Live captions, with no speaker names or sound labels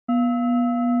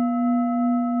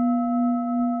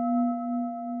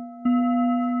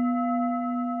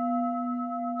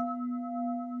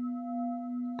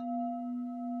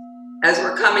as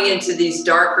we're coming into these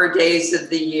darker days of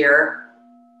the year,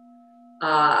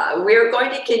 we're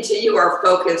going to continue our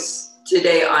focus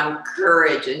today on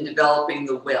courage and developing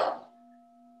the will.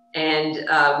 And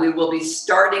we will be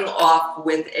starting off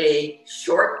with a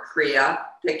short Kriya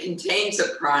that contains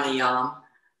a pranayam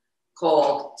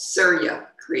called Surya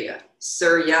Kriya.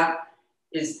 Surya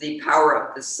is the power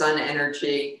of the sun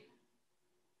energy,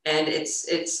 and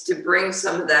it's to bring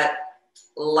some of that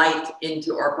light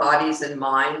into our bodies and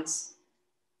minds.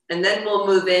 And then we'll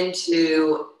move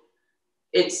into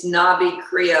its Navi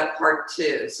Kriya part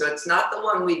 2. So it's not the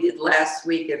one we did last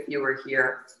week if you were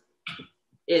here.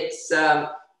 It's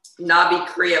Navi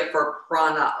Kriya for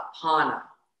Prana Apana.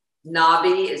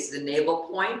 Navi is the navel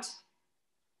point.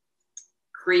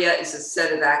 Kriya is a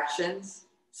set of actions.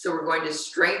 So we're going to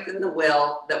strengthen the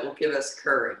will that will give us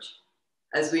courage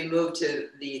as we move to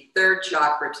the third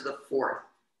chakra to the fourth.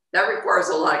 That requires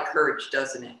a lot of courage,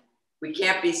 doesn't it? We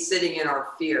can't be sitting in our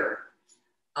fear,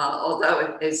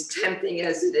 although as tempting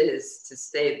as it is to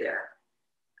stay there.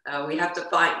 We have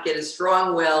to get a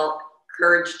strong will,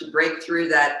 courage to break through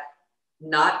that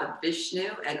knot of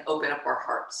Vishnu and open up our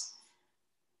hearts.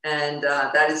 And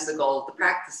that is the goal of the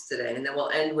practice today. And then we'll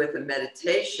end with a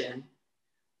meditation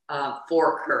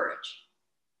for courage.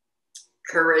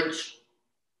 Courage,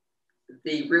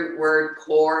 the root word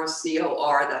core,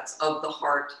 C-O-R, that's of the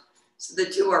heart. So the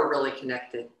two are really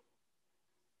connected.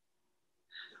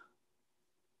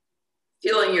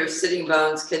 Feeling your sitting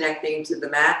bones connecting to the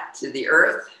mat, to the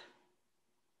earth.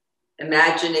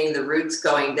 Imagining the roots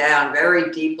going down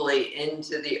very deeply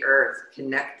into the earth,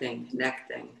 connecting.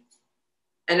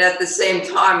 And at the same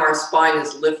time, our spine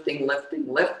is lifting.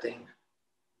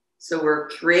 So we're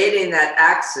creating that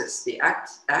axis, the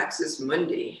axis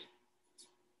mundi.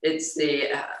 It's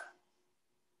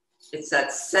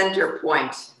that center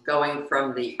point going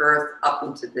from the earth up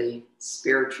into the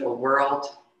spiritual world.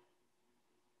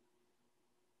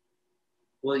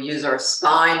 We'll use our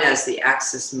spine as the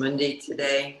axis mundi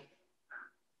today.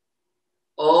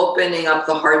 Opening up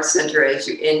the heart center as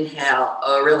you inhale,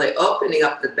 really opening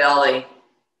up the belly,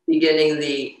 beginning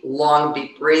the long,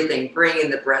 deep breathing, bringing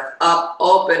the breath up,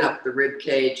 open up the rib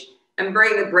cage, and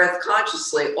bring the breath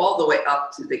consciously all the way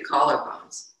up to the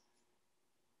collarbones.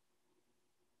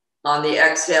 On the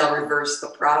exhale, reverse the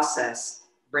process,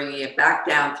 bringing it back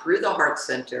down through the heart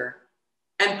center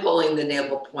and pulling the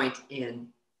navel point in.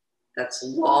 That's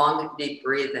long, deep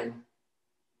breathing.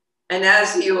 And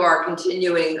as you are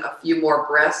continuing a few more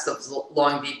breaths of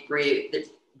long, deep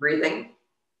breathing,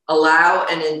 allow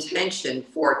an intention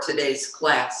for today's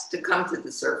class to come to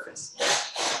the surface.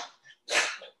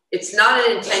 It's not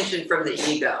an intention from the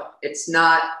ego. It's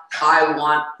not, I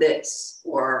want this,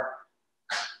 or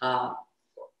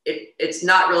it's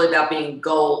not really about being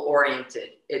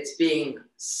goal-oriented. It's being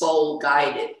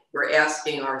soul-guided. We're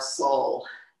asking our soul,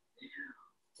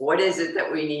 what is it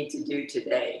that we need to do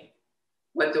today?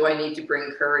 What do I need to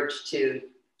bring courage to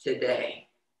today?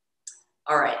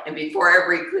 All right, and before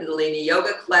every Kundalini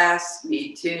yoga class,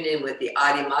 we tune in with the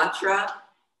Adi mantra.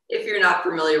 If you're not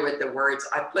familiar with the words,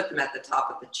 I put them at the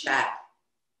top of the chat.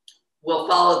 We'll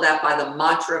follow that by the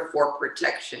mantra for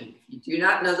protection. If you do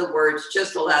not know the words,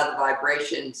 just allow the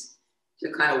vibrations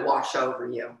to kind of wash over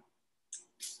you.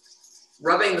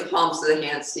 Rubbing the palms of the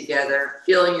hands together,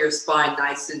 feeling your spine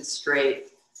nice and straight.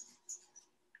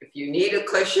 If you need a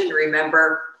cushion,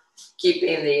 remember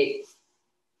keeping the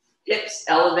hips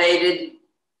elevated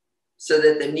so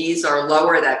that the knees are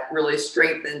lower. That really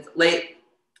straightens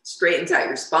out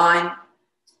your spine.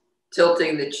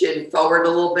 Tilting the chin forward a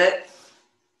little bit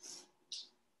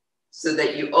so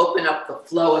that you open up the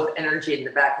flow of energy in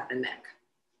the back of the neck.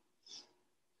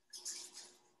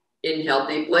 Inhale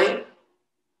deeply.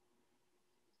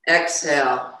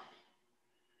 Exhale.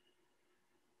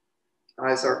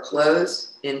 Eyes are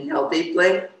closed. Inhale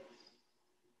deeply.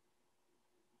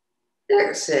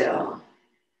 Exhale.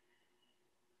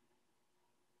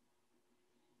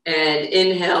 And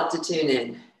inhale to tune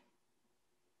in.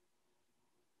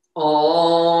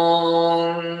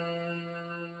 Om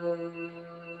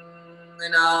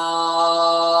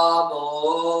Namo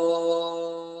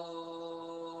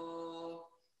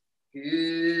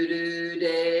Gurudev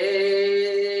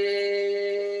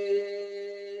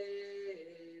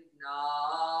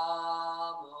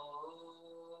Namo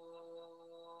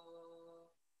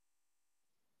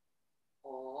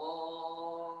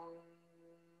Om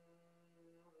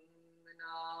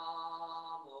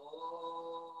Namo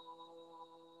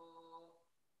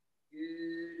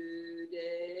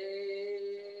Gurudev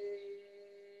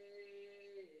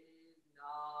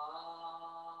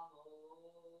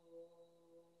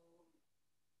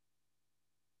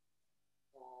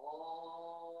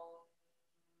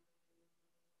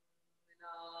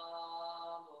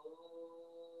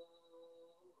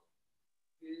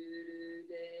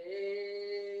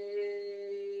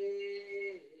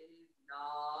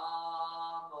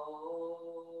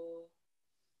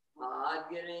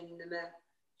Namah,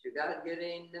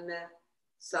 Jugadgare Namah,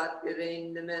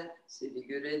 Satgare Namah, Siddhi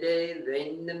Gurudev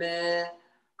Namah,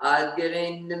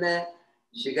 Adgare Namah,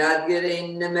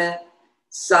 Jugadgare Namah,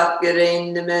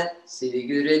 Satgare Namah, Siddhi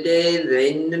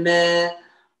Gurudev Namah,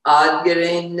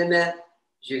 Adgare Namah,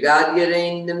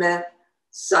 Jugadgare Namah,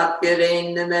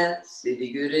 Satgare Namah,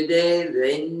 Siddhi Gurudev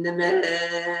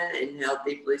Namah. Inhale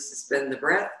deeply, suspend the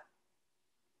breath.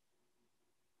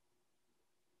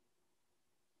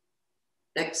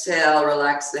 Exhale,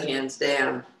 relax the hands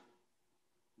down.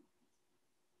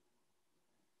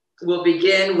 We'll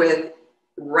begin with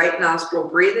right nostril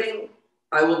breathing.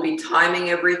 I will be timing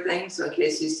everything, so in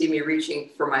case you see me reaching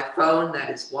for my phone, that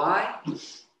is why.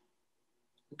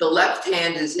 The left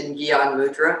hand is in Gyan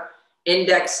Mudra,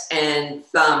 index and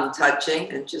thumb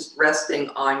touching and just resting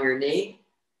on your knee.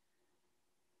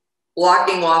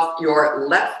 Blocking off your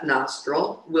left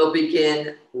nostril, we'll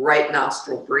begin right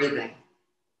nostril breathing.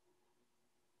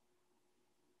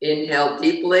 Inhale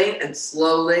deeply and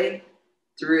slowly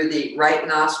through the right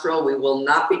nostril. We will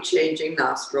not be changing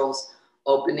nostrils,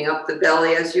 opening up the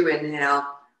belly as you inhale,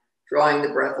 drawing the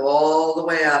breath all the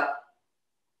way up.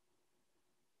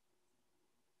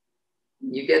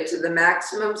 When you get to the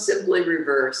maximum, simply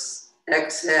reverse.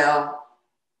 Exhale,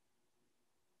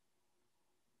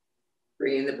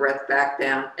 bringing the breath back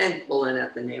down and pull in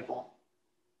at the navel.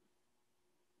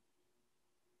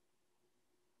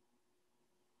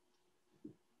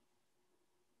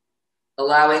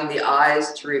 Allowing the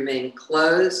eyes to remain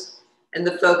closed and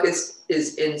the focus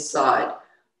is inside.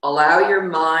 Allow your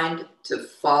mind to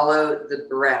follow the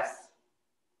breath.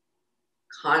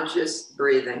 Conscious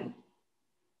breathing.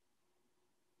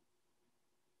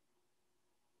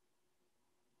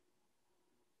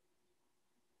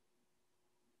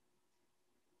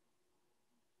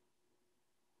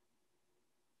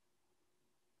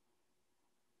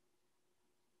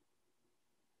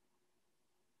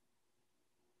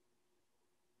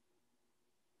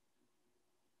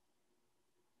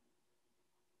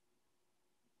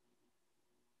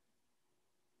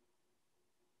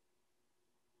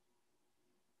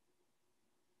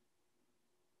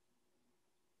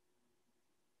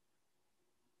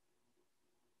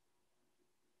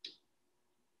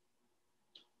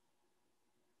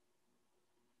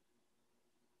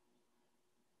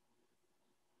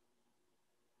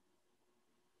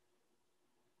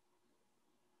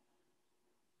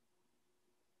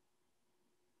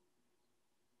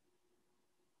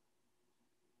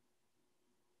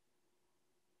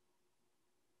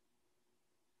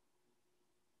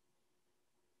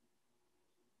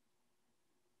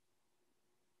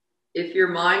 If your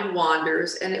mind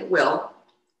wanders, and it will,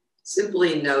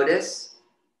 simply notice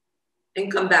and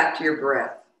come back to your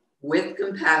breath with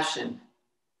compassion,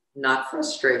 not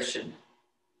frustration.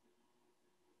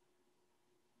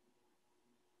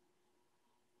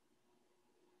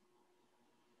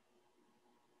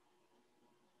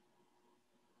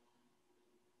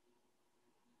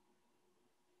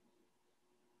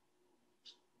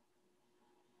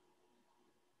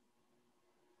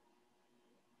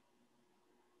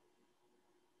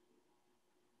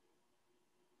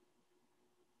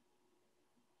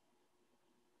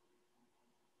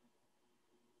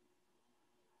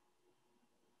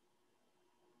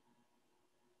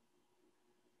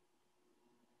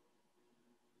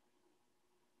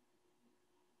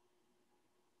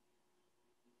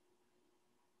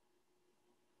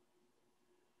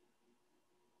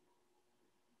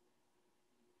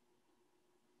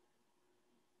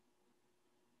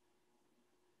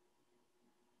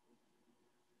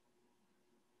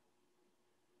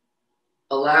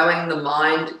 Allowing the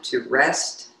mind to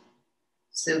rest,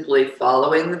 simply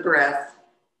following the breath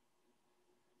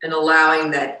and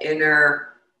allowing that inner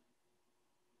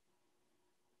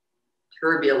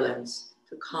turbulence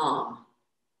to calm.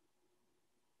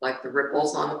 Like the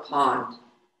ripples on a pond,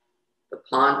 the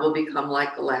pond will become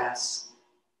like glass.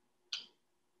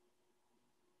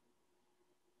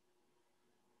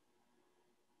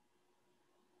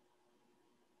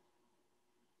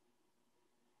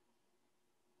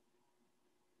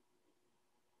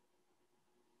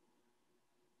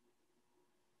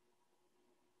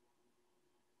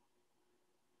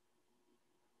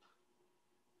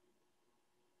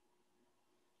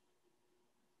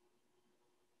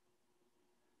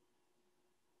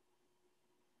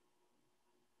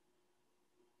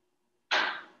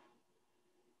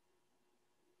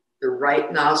 The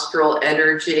right nostril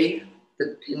energy,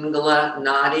 the Pingala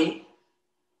Nadi,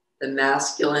 the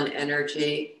masculine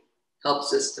energy,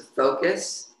 helps us to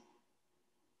focus,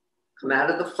 come out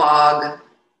of the fog,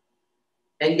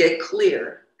 and get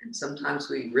clear. And sometimes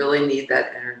we really need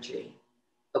that energy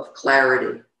of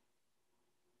clarity.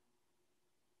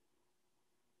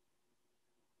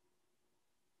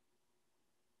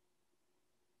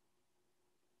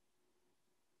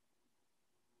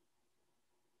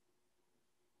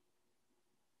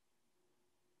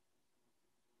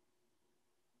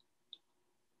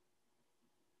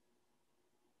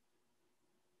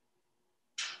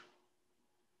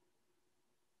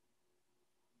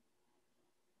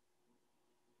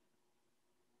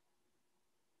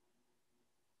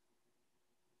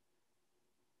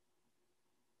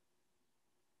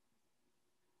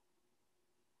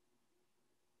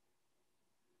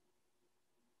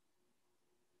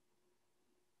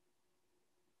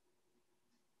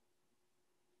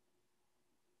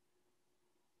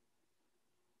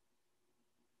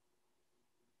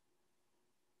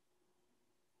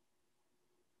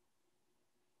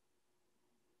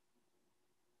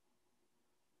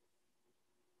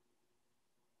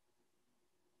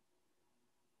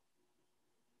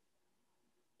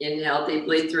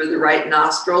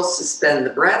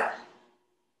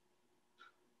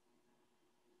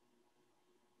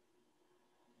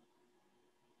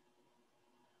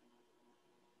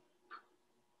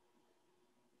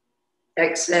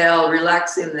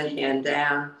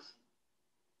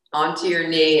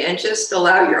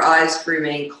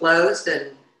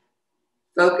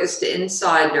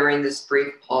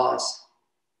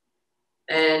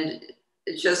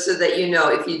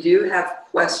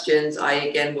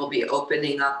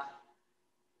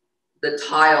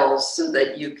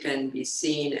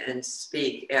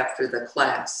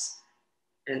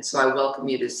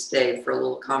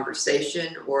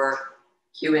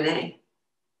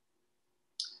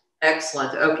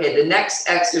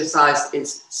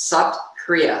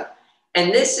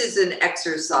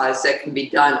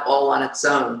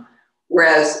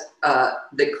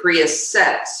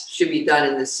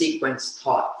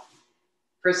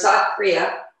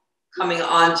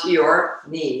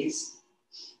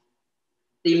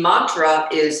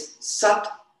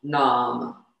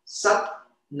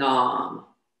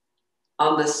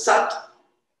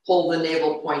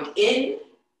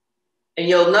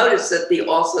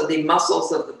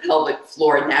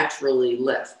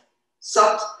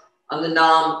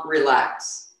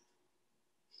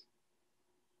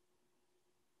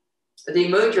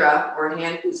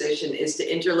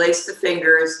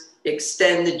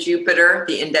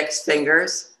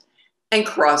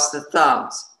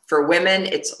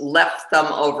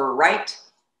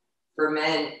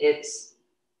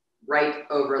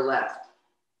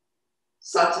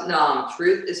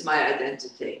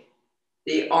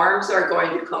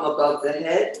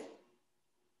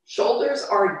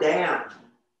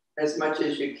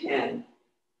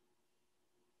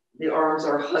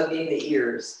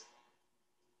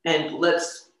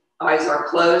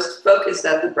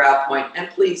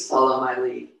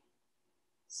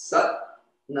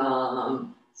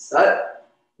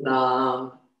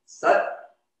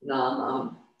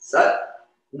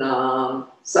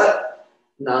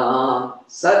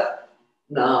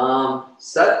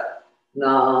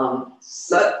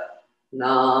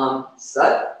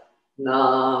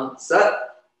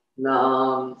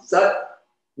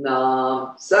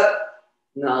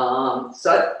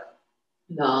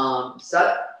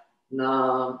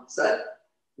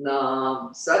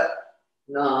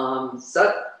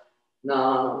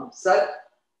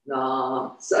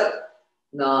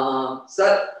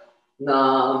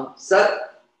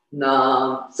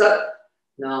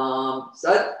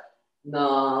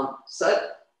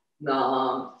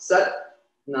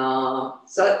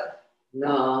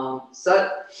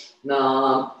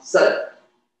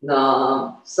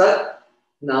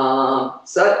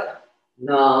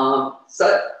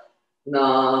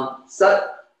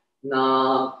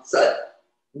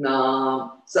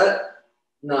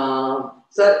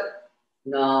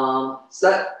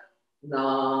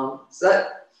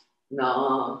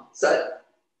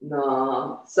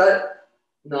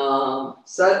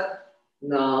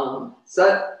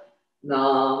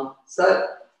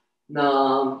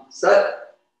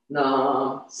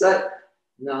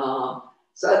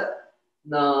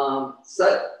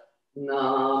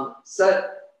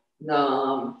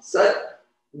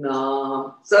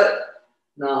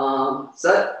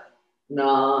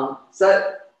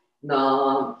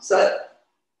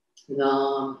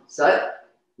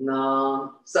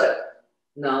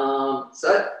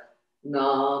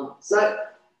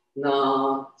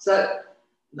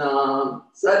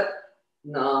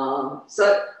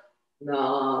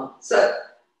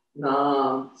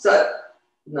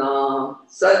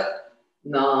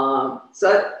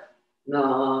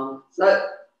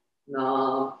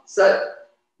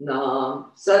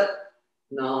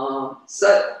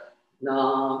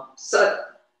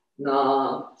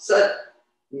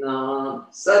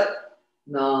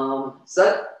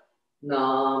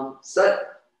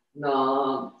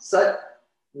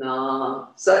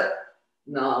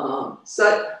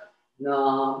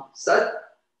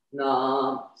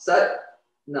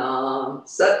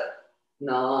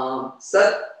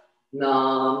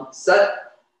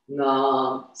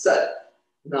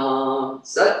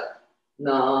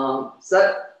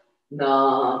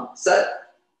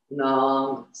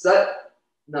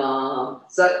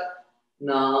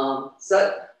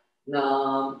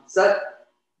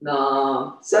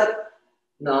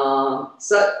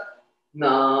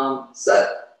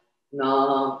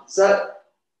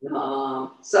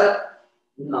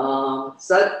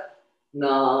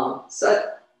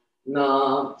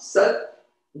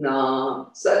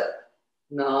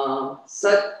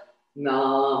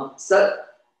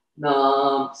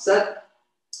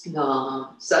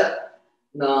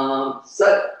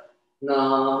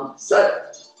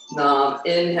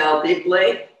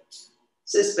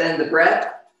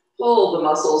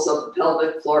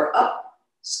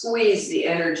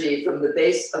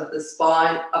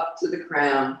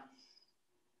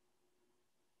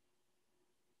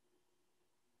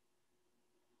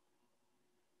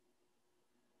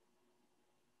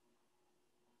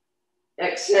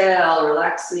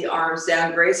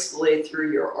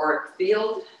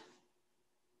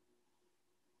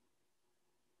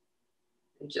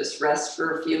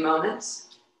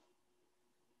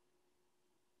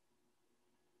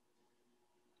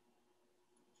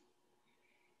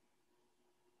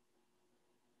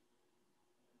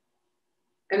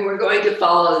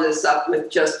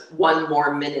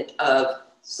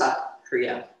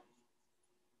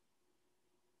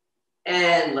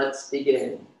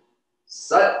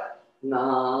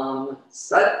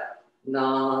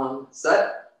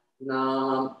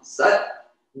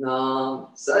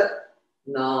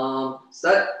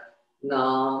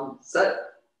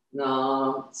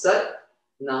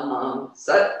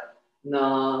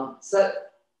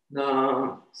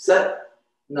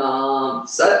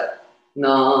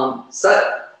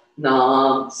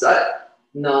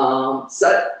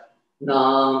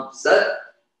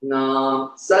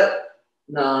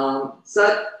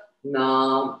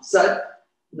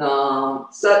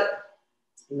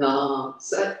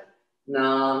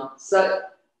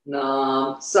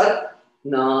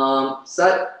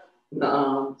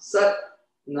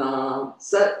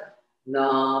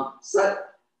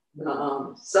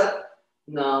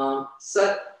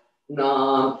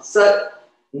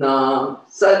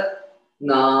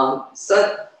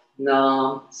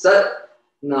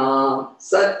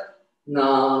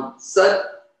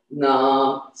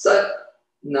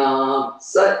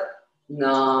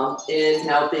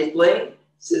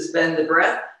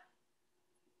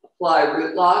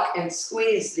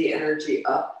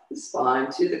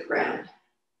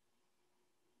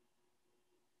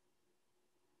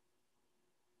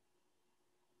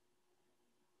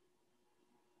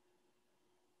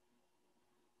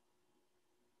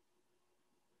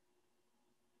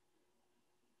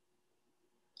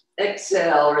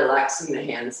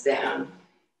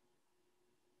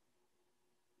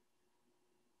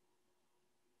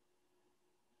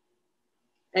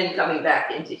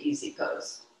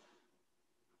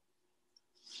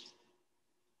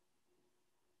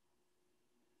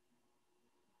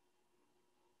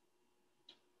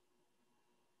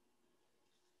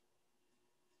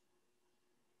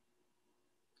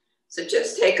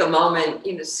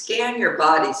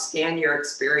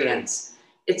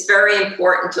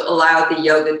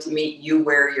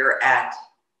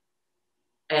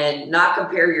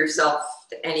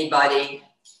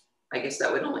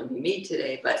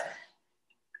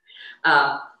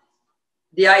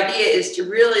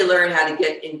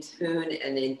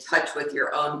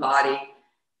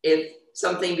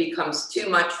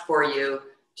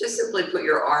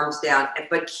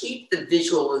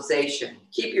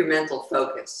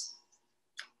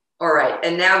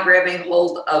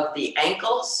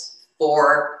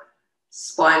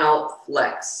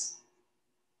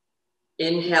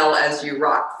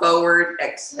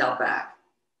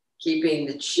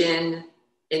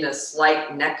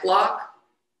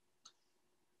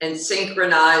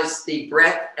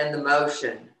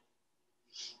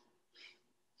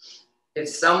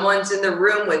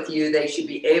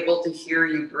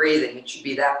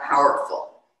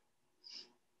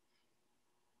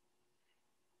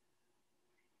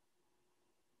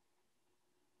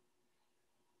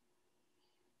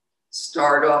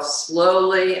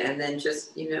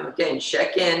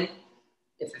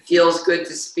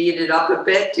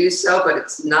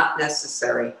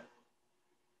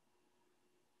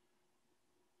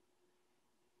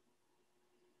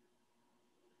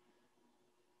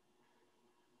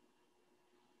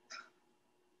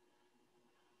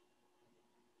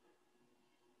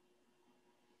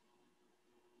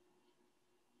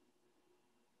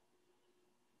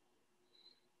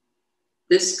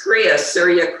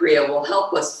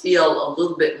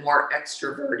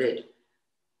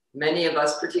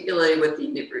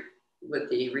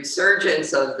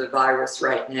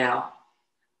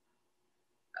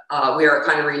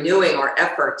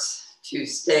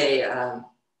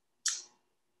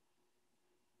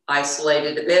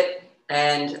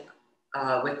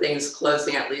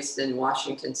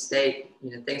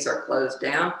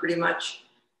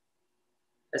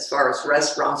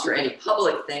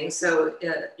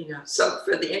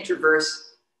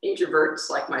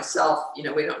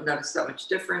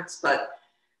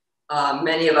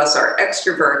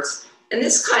 And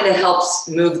this kind of helps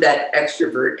move that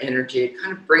extrovert energy. It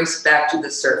kind of brings it back to the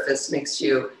surface, makes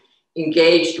you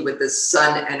engaged with the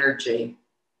sun energy.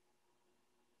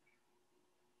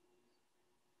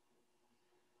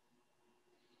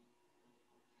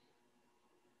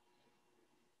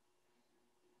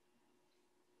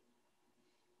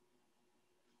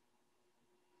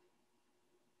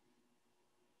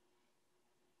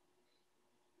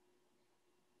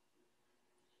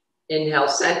 Inhale,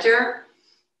 center,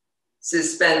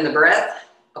 suspend the breath,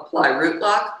 apply root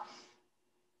lock.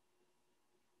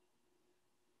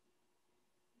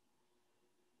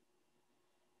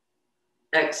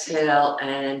 Exhale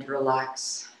and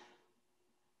relax.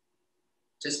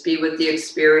 Just be with the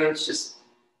experience, just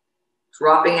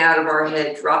dropping out of our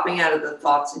head, dropping out of the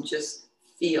thoughts, and just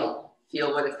feel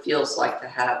what it feels like to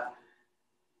have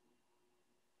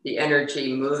the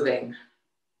energy moving.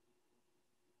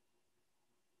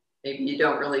 Maybe you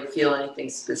don't really feel anything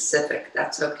specific.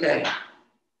 That's okay.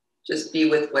 Just be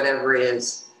with whatever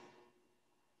is.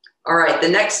 All right, the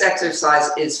next exercise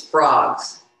is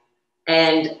frogs.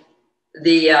 And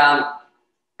the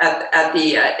at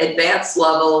the advanced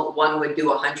level, one would do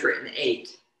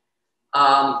 108.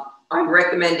 I'm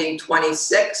recommending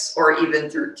 26 or even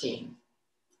 13.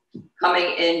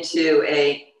 Coming into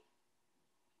a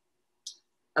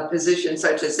position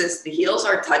such as this, the heels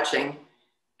are touching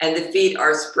and the feet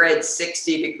are spread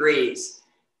 60 degrees.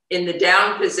 In the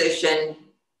down position,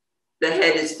 the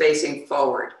head is facing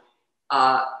forward.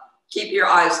 Keep your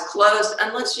eyes closed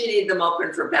unless you need them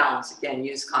open for balance. Again,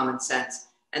 use common sense.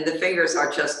 And the fingers are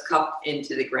just cupped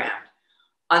into the ground.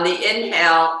 On the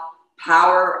inhale,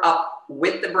 power up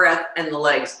with the breath and the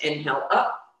legs. Inhale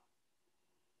up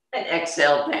and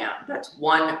exhale down. That's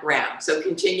one round. So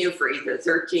continue for either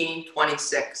 13,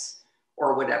 26,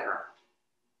 or whatever.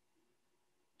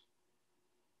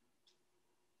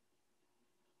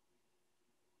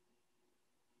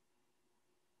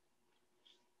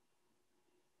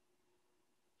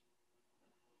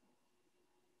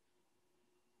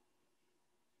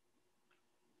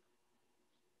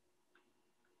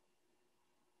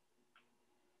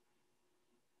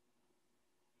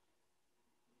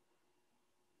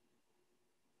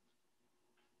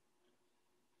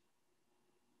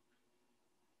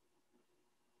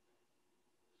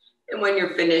 And when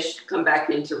you're finished, come back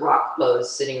into rock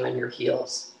pose, sitting on your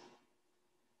heels.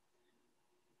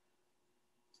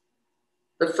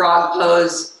 The frog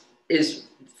pose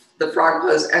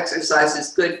exercise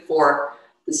is good for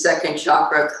the second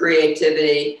chakra,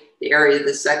 creativity, the area of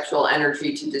the sexual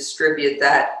energy, to distribute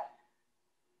that.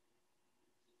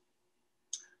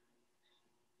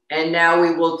 And now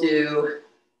we will do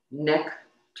neck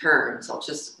turns. I'll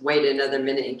just wait another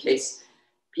minute in case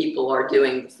people are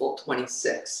doing the full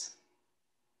 26.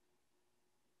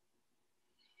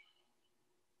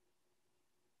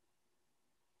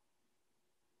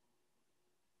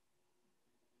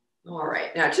 All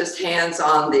right, now just hands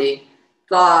on the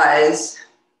thighs.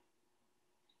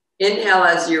 Inhale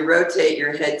as you rotate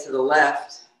your head to the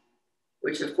left,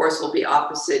 which of course will be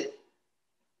opposite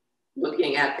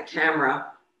looking at the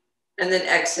camera. And then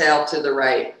exhale to the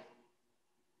right.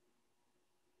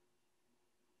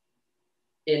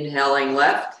 Inhaling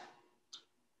left,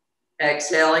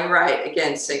 exhaling right.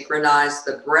 Again, synchronize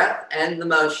the breath and the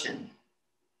motion.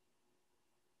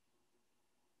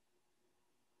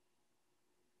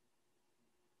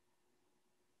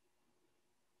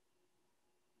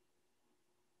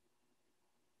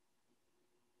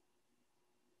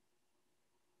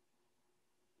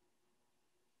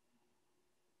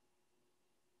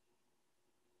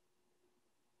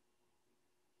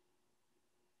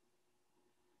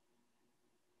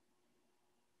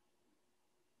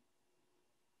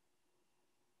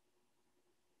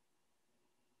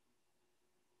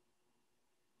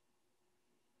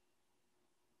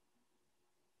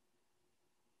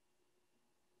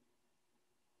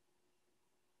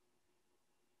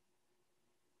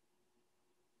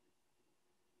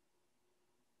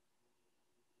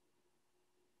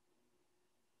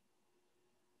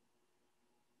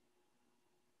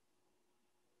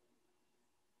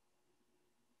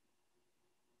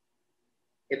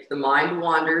 If the mind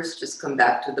wanders, just come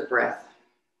back to the breath.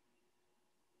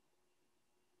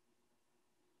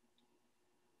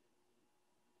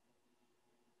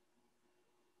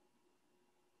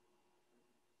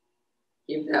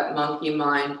 Give that monkey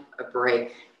mind a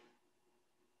break.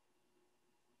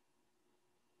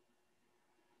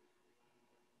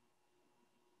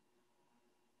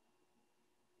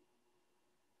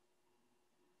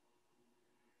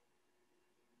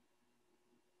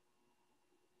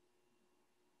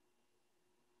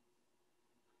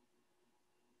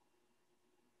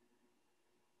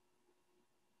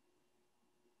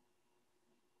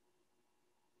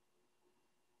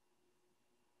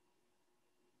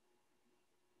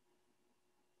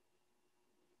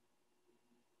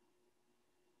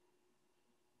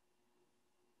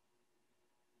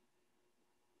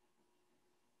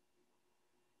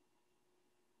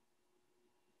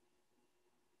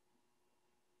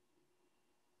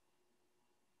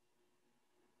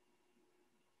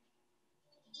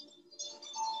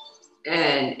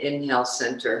 And inhale,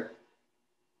 center.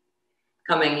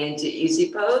 Coming into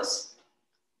easy pose.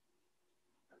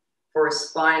 For a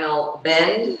spinal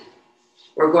bend,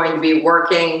 we're going to be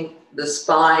working the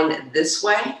spine this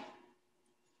way.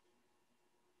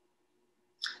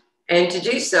 And to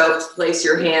do so, place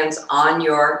your hands on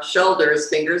your shoulders,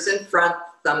 fingers in front,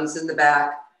 thumbs in the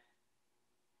back.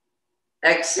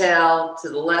 Exhale to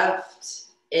the left,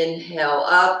 inhale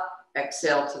up,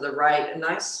 exhale to the right, a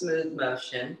nice smooth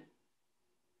motion.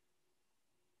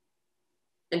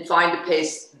 And find a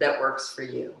pace that works for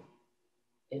you.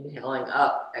 Inhaling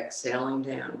up, exhaling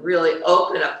down. Really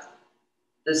open up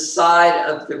the side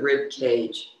of the rib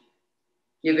cage,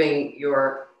 giving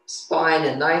your spine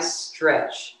a nice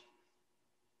stretch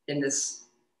in this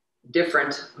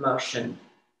different motion.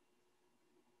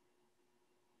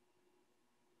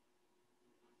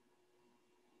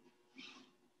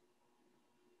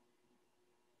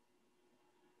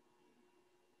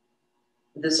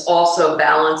 This also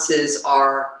balances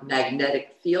our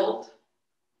magnetic field.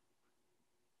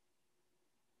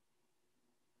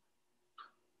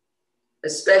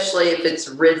 Especially if it's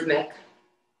rhythmic.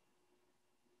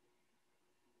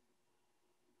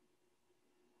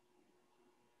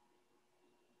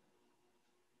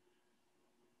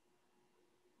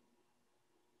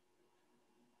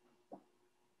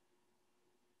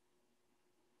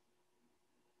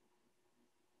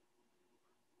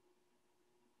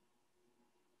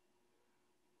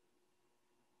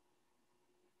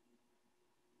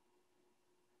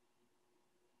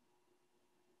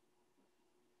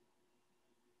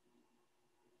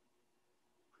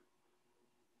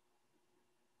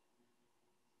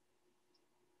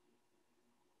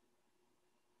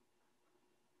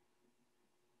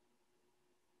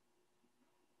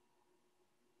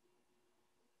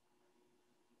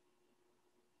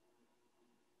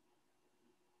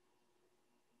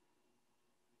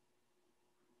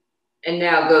 And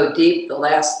now go deep the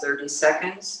last 30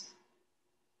 seconds.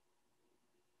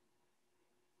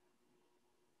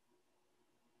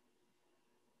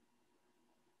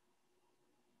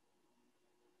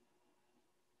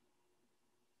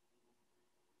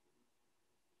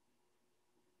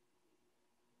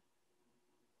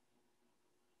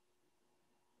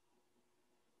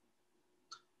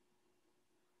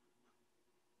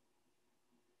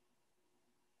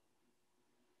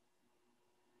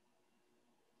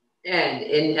 And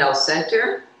inhale,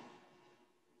 center.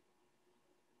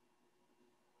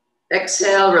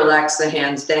 Exhale, relax the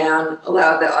hands down.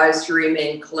 Allow the eyes to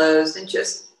remain closed and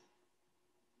just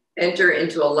enter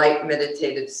into a light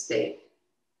meditative state.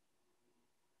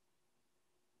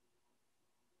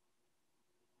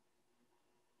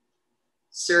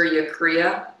 Surya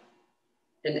Kriya,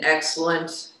 an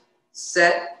excellent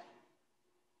set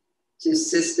to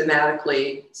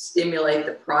systematically stimulate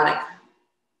the pranic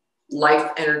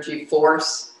life energy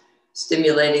force,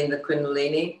 stimulating the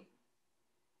Kundalini,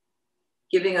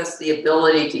 giving us the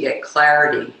ability to get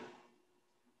clarity.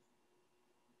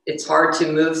 It's hard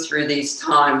to move through these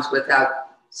times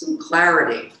without some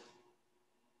clarity.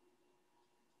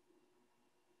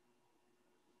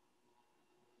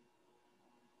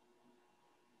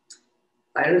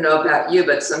 I don't know about you,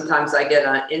 but sometimes I get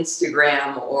on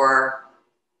Instagram or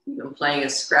even playing a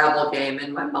Scrabble game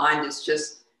and my mind is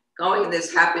just going in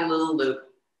this happy little loop.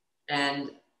 And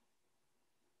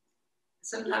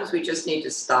sometimes we just need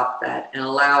to stop that and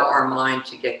allow our mind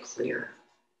to get clear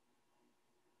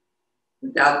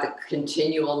without the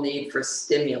continual need for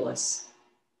stimulus.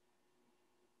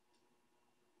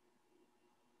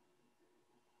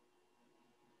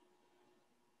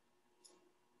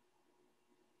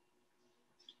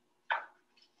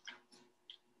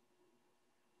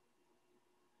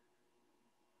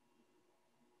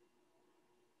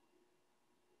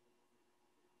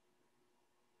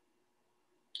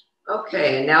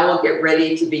 Okay, and now we'll get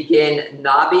ready to begin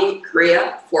Nabi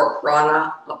Kriya for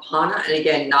Prana Apana. And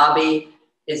again, Nabi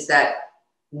is that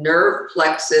nerve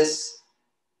plexus,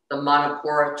 the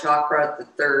Manipura chakra, the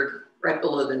third, right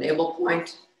below the navel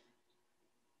point.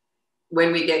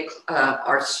 When we get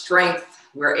our strength,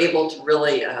 we're able to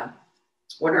really,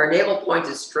 when our navel point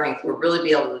is strength, we'll really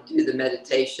be able to do the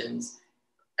meditations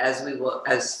as we will,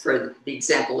 as for the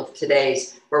example of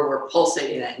today's, where we're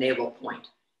pulsating that navel point.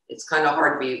 It's kind of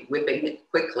hard to be whipping it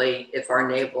quickly if our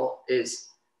navel is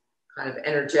kind of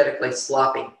energetically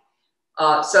sloppy.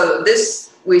 So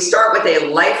this, we start with a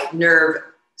life nerve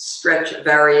stretch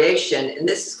variation, and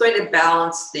this is going to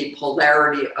balance the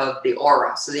polarity of the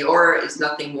aura. So the aura is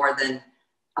nothing more than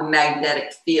a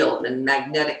magnetic field, and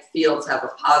magnetic fields have a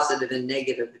positive and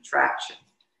negative attraction.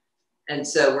 And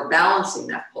so we're balancing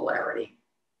that polarity.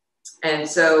 And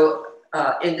so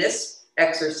in this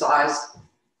exercise.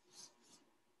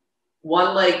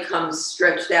 One leg comes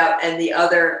stretched out and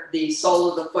the sole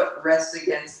of the foot rests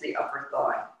against the upper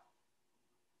thigh.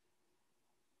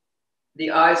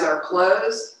 The eyes are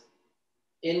closed.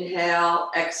 Inhale,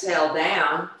 exhale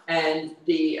down, and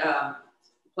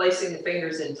placing the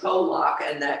fingers in toe lock,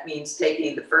 and that means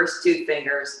taking the first two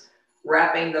fingers,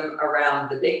 wrapping them around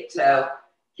the big toe,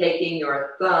 taking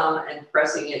your thumb and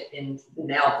pressing it into the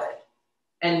nail bed.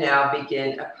 And now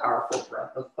begin a powerful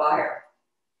breath of fire.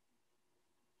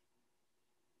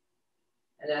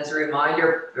 And as a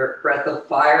reminder, breath of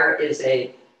fire is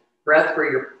a breath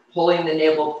where you're pulling the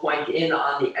navel point in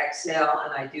on the exhale,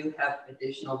 and I do have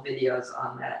additional videos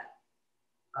on that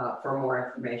for more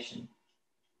information.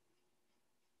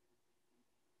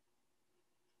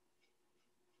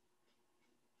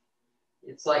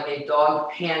 It's like a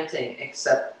dog panting,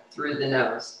 except through the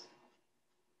nose.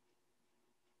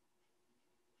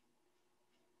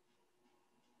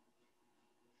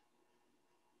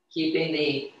 Keeping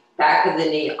the back of the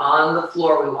knee on the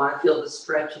floor, we want to feel the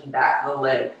stretch in back of the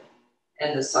leg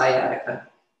and the sciatica.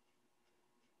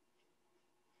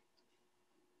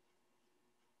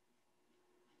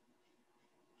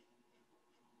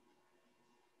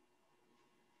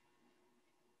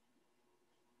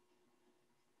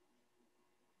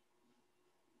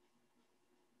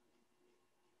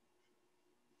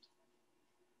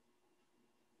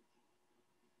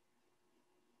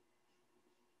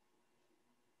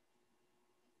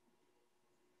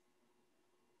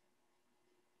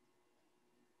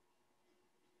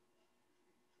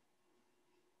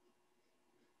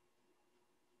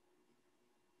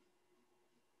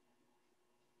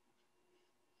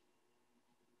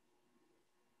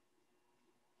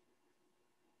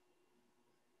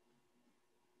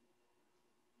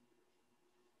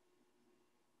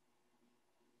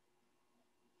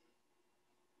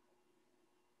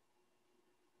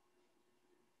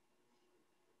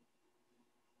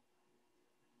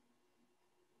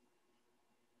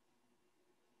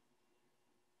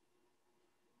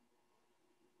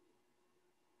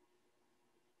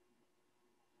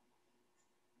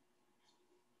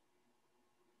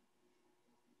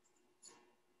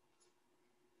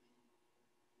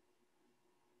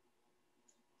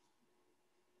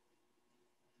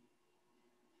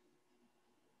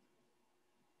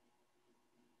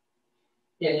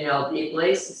 Inhale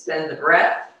deeply, suspend the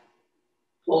breath,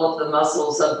 pull up the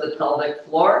muscles of the pelvic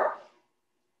floor.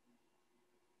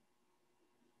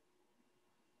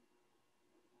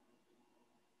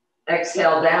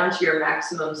 Exhale down to your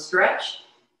maximum stretch.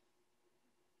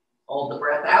 Hold the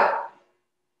breath out.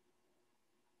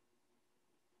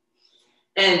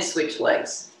 And switch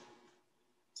legs.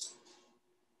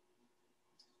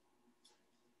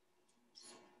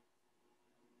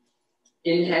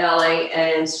 Inhaling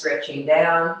and stretching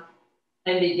down,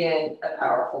 and begin a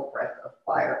powerful breath of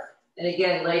fire. And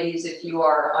again, ladies, if you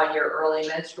are on your early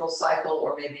menstrual cycle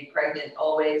or maybe pregnant,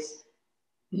 always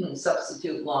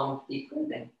substitute long, deep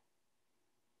breathing.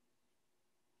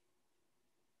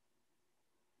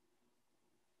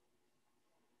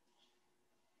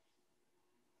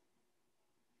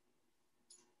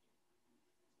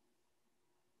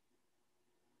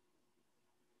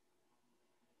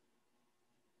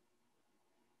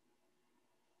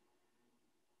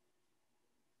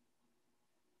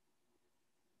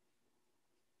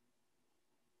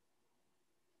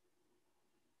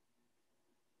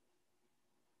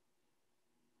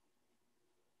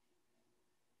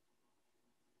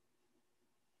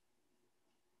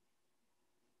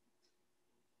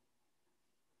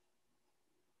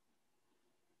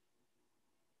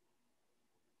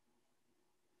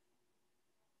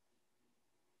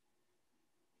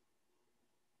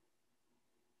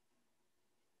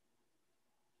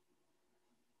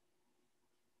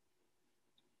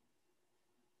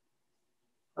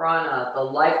 Prana, the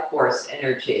life force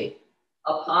energy.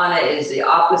 Apana is the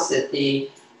opposite,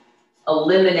 the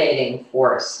eliminating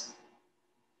force.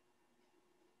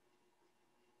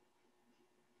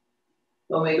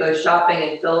 When we go shopping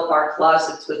and fill up our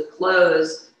closets with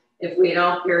clothes, if we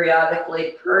don't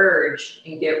periodically purge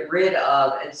and get rid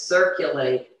of and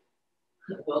circulate,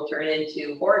 we'll turn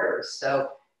into hoarders.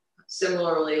 So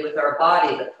similarly with our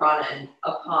body, the prana and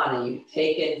apana, you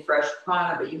take in fresh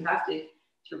prana, but you have to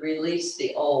release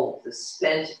the old, the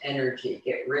spent energy,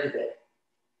 get rid of it.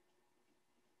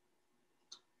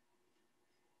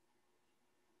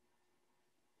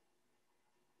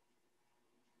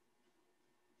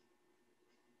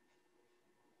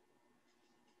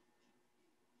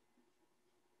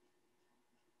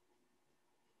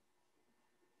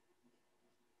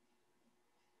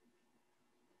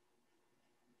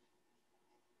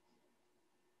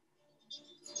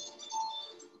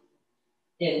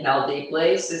 Inhale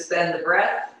deeply, suspend the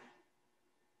breath.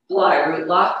 Apply root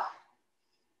lock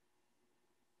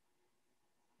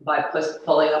by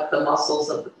pulling up the muscles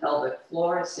of the pelvic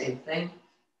floor, same thing.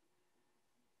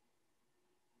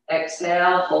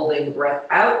 Exhale, holding the breath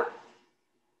out.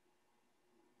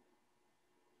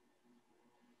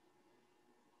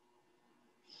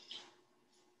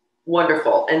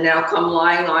 Wonderful. And now come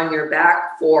lying on your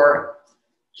back for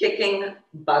kicking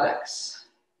buttocks.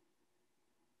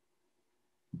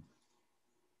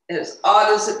 As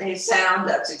odd as it may sound,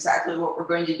 that's exactly what we're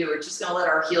going to do. We're just going to let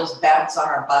our heels bounce on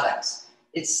our buttocks.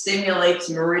 It stimulates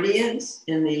meridians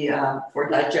in the for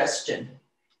digestion.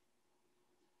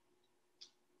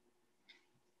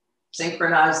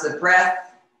 Synchronize the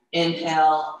breath.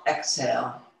 Inhale,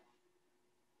 exhale.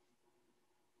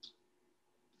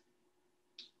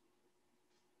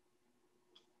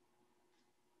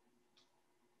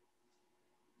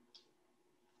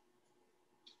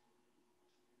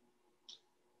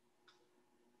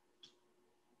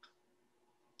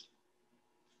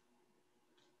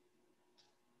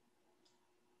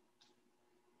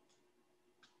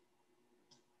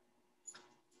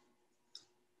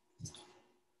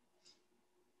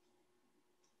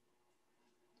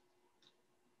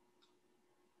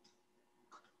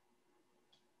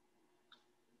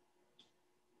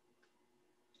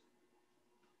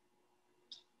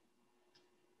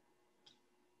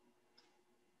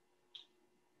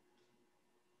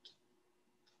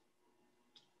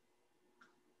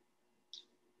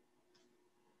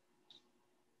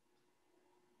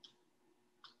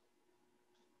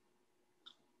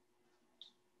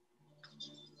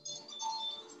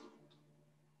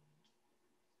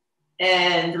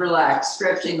 And relax,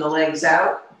 stretching the legs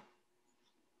out.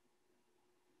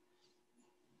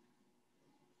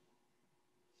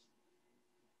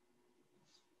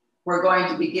 We're going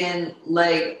to begin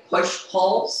leg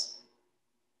push-pulls.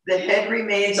 The head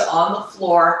remains on the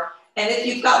floor. And if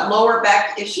you've got lower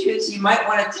back issues, you might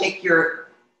want to take your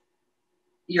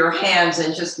hands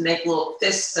and just make little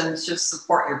fists and just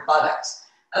support your buttocks.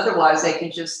 Otherwise, they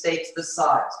can just stay to the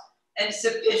sides. And it's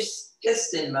a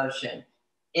piston motion.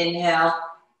 Inhale,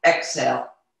 exhale,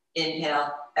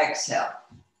 inhale, exhale.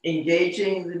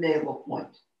 Engaging the navel point.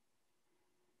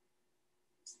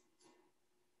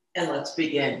 And let's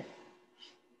begin.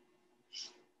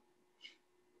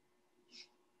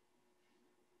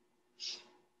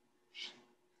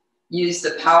 Use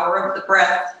the power of the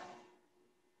breath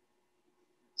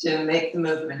to make the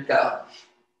movement go.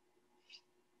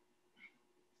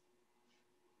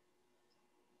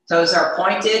 Toes are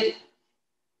pointed.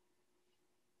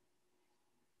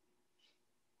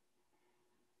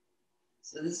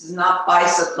 So this is not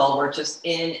bicycle, we're just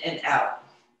in and out.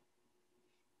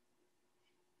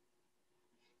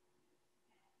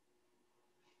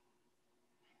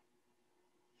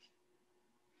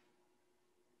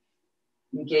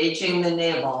 Engaging the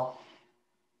navel.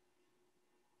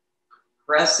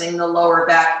 Pressing the lower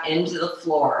back into the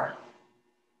floor.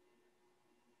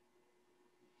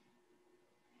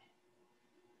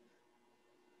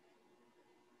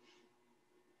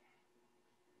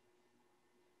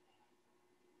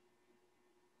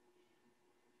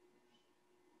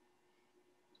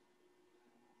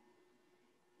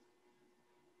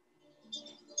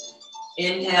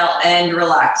 Inhale and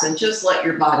relax and just let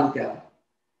your body go.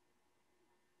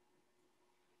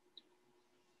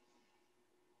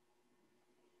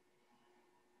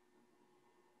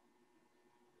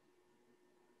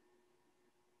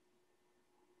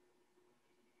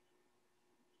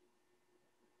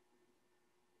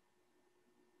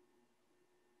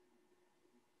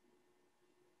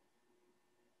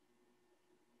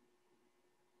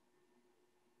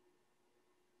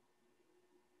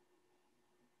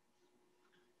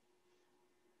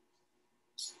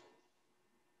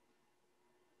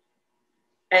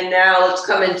 And now let's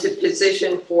come into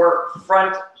position for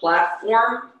front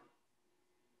platform.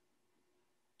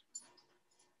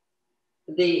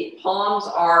 The palms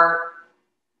are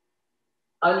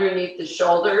underneath the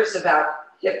shoulders, about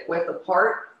hip width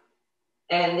apart.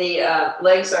 And the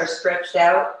legs are stretched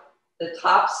out. The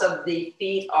tops of the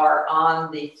feet are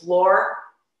on the floor.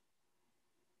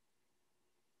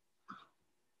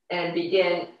 And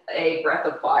begin a breath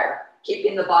of fire,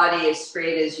 keeping the body as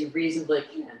straight as you reasonably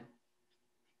can.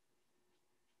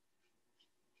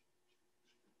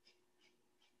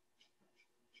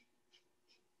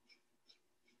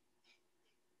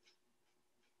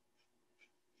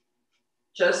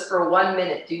 Just for 1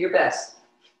 minute, do your best.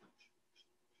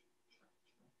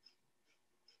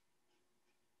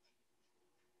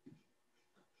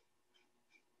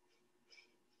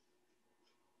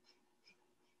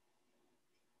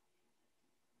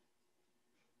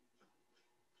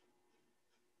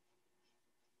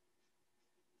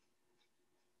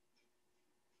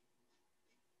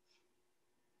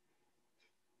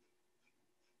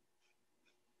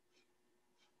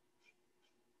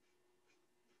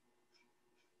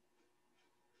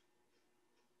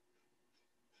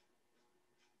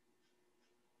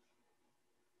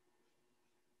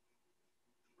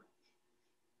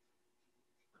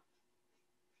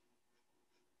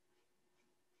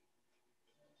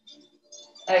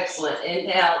 Excellent.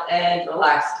 Inhale and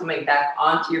relax, coming back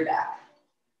onto your back.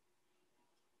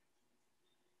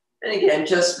 And again,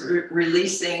 just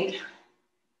releasing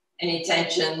any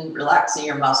tension, relaxing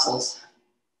your muscles.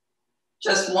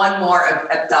 Just one more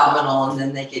abdominal and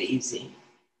then make it easy.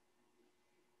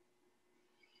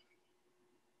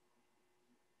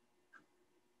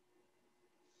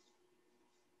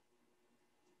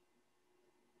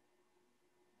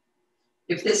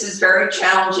 If this is very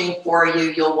challenging for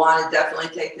you, you'll want to definitely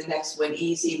take the next one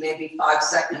easy, maybe 5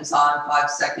 seconds on, 5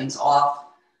 seconds off.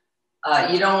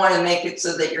 You don't want to make it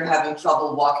so that you're having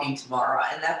trouble walking tomorrow.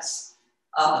 And that's,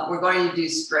 we're going to do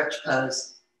stretch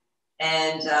pose.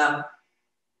 And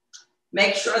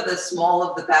make sure the small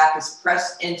of the back is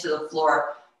pressed into the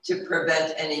floor to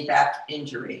prevent any back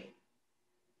injury.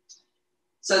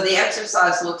 So the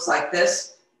exercise looks like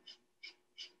this.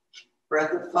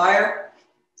 Breath of fire.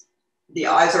 The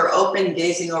eyes are open,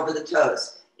 gazing over the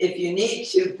toes. If you need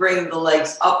to bring the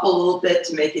legs up a little bit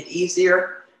to make it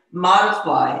easier,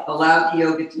 modify, allow the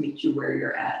yoga to meet you where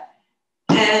you're at.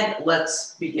 And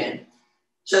let's begin,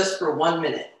 just for 1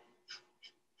 minute.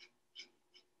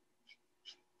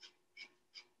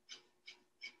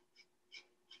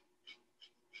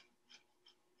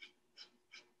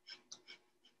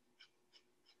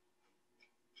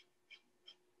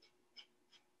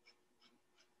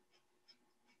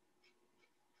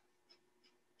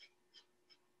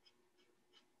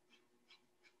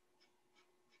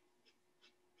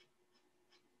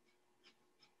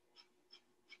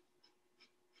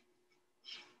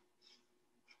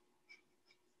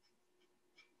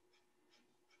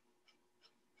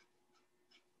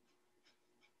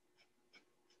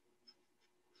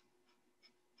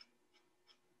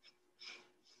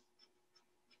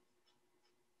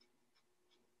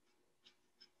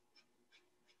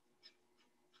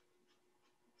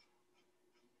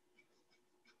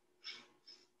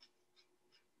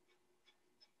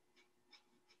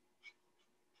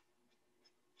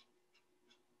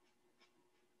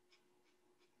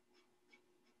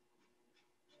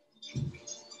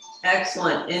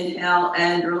 Excellent. Inhale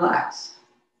and relax.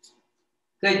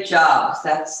 Good job.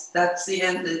 That's the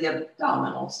end of the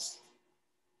abdominals.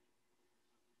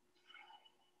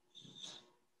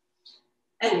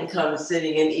 And come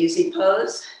sitting in easy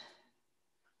pose.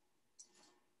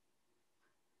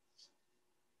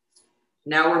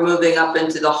 Now we're moving up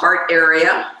into the heart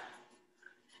area.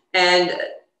 And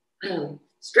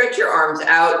stretch your arms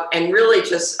out and really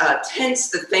just tense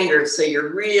the fingers so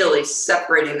you're really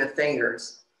separating the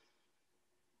fingers.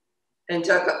 And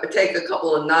take a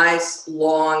couple of nice,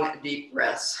 long, deep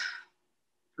breaths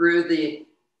through the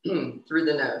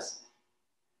nose.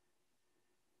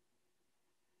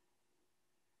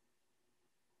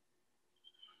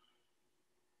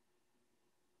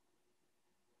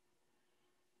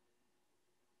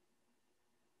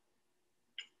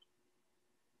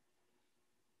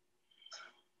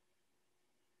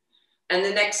 And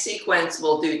the next sequence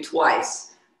we'll do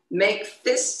twice. Make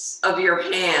fists of your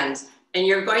hands, and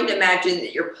you're going to imagine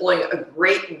that you're pulling a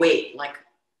great weight, like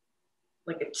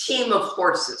a team of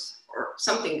horses or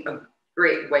something of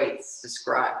great weights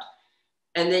described.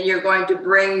 And then you're going to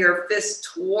bring your fist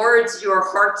towards your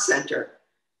heart center.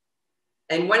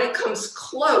 And when it comes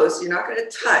close, you're not going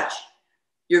to touch.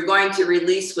 You're going to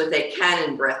release with a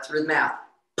cannon breath through the mouth.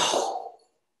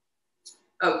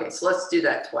 Okay, so let's do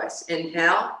that twice.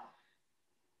 Inhale.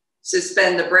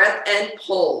 Suspend the breath and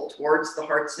pull towards the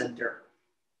heart center.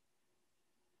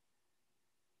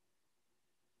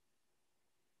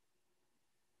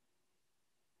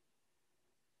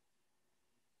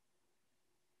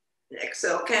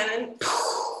 Exhale, cannon.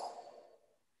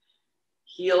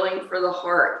 Healing for the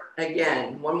heart.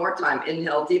 Again, one more time.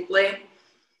 Inhale deeply.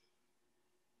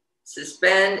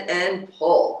 Suspend and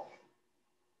pull.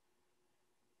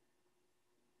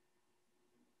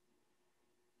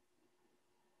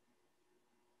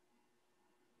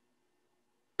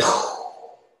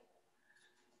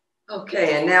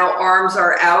 Okay, and now arms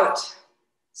are out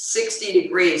 60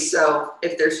 degrees. So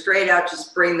if they're straight out,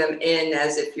 just bring them in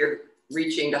as if you're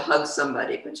reaching to hug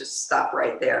somebody, but just stop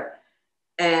right there.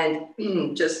 And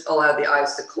just allow the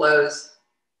eyes to close.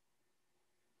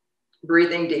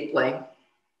 Breathing deeply.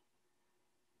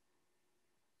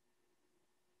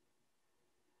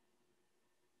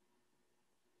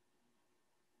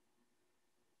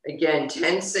 Again,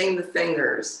 tensing the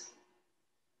fingers.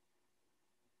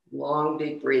 Long,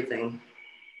 deep breathing.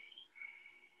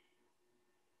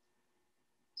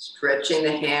 Stretching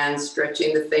the hands,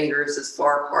 stretching the fingers as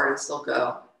far apart as they'll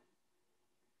go.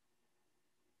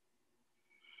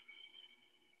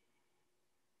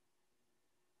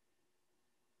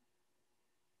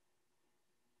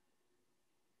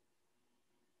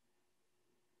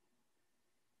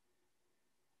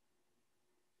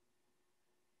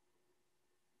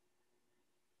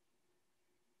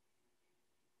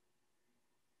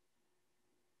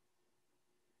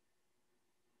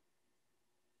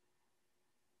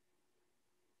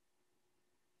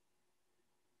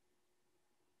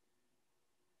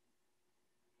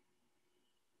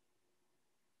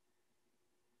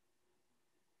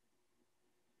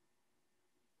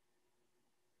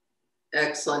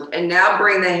 Excellent. And now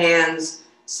bring the hands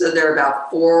so they're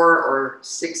about 4 or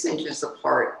 6 inches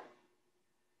apart.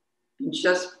 And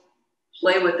just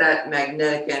play with that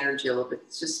magnetic energy a little bit.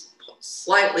 Just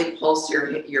slightly pulse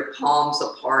your palms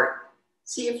apart.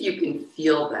 See if you can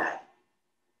feel that.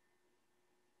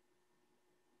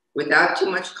 Without too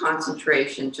much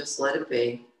concentration, just let it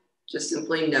be. Just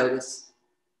simply notice.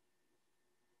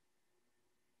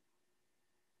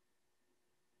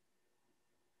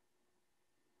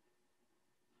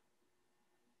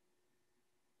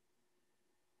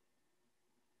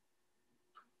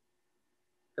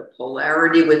 The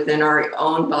polarity within our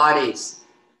own bodies,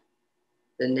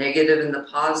 the negative and the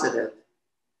positive,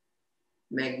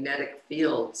 magnetic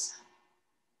fields.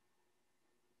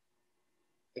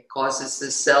 It causes the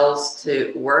cells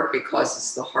to work, it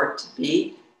causes the heart to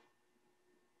beat.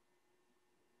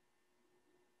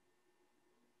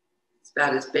 It's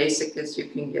about as basic as you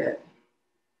can get.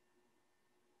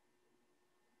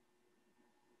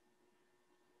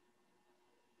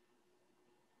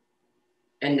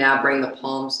 And now bring the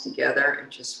palms together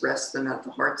and just rest them at the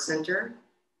heart center,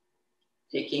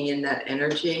 taking in that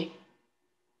energy,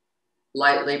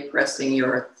 lightly pressing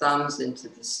your thumbs into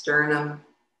the sternum.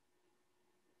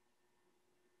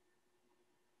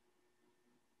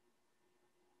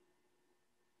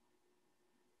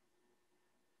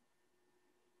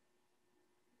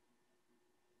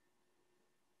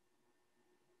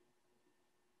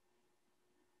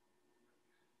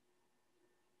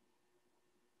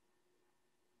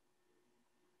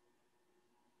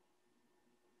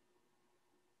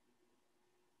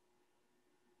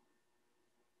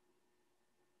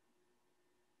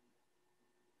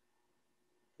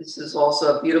 This is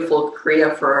also a beautiful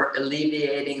Kriya for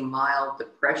alleviating mild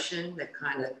depression that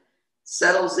kind of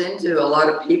settles into a lot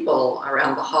of people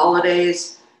around the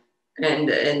holidays and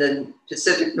in the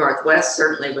Pacific Northwest,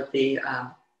 certainly with the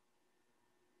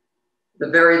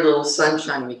very little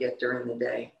sunshine we get during the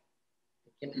day.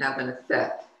 It can have an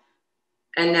effect.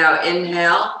 And now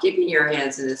inhale, keeping your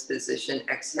hands in this position,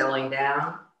 exhaling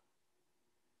down,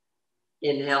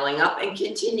 inhaling up, and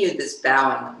continue this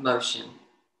bowing motion.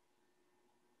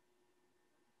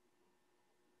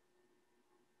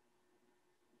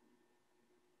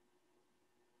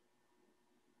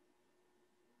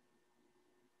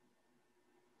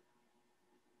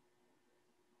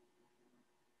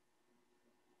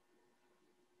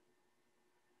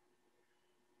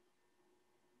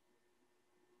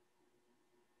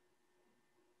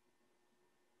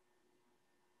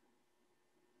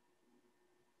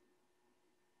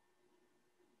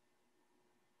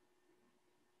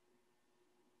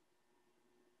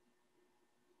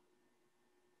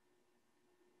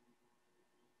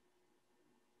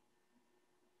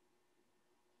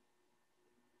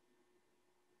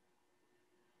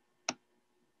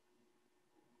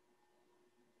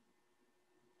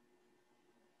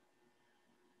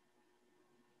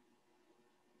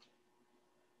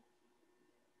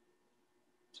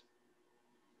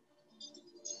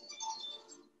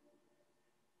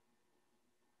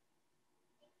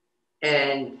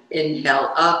 And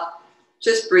inhale up.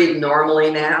 Just breathe normally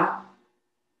now.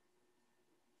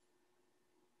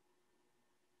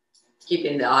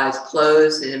 Keeping the eyes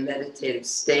closed in a meditative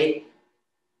state.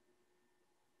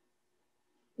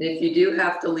 And if you do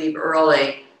have to leave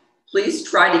early, please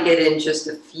try to get in just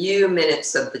a few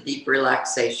minutes of the deep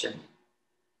relaxation.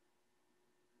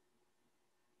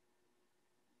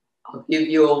 I'll give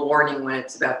you a warning when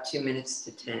it's about 2 minutes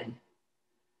to 10.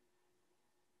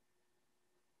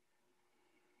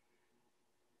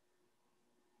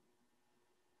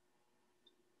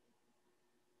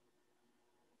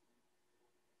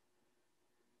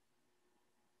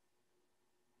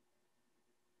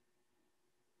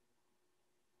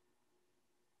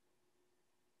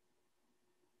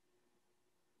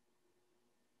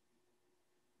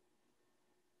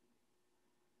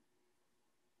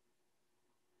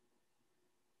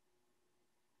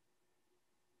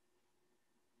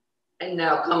 And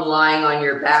now come lying on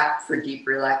your back for deep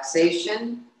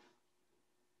relaxation.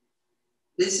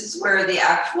 This is where the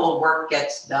actual work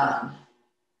gets done.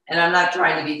 And I'm not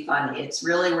trying to be funny. It's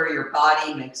really where your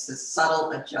body makes the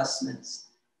subtle adjustments.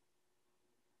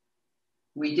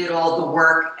 We did all the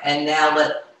work, and now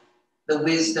let the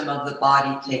wisdom of the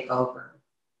body take over.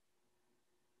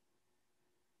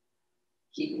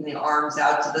 Keeping the arms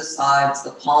out to the sides, the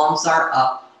palms are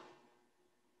up.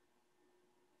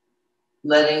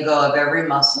 Letting go of every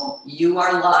muscle. You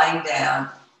are lying down,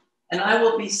 and I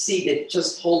will be seated,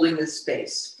 just holding the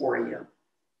space for you.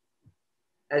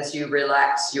 As you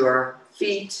relax your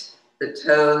feet, the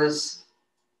toes,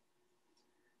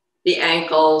 the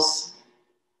ankles,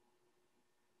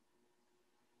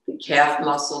 the calf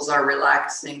muscles are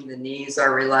relaxing, the knees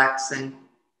are relaxing,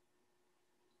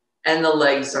 and the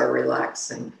legs are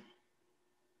relaxing.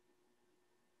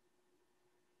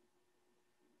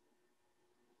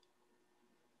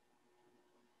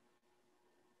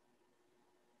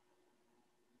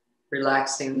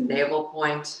 Relaxing the navel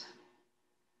point,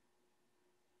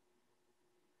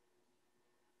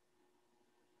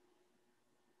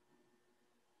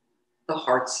 the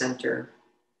heart center,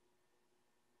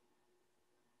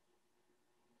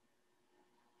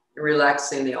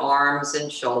 relaxing the arms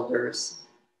and shoulders,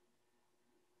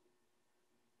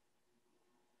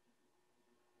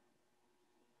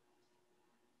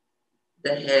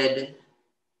 the head,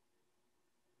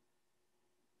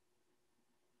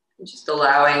 and just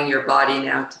allowing your body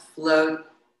now to float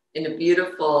in a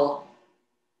beautiful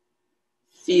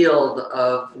field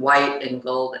of white and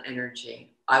gold energy.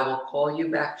 I will call you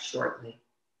back shortly.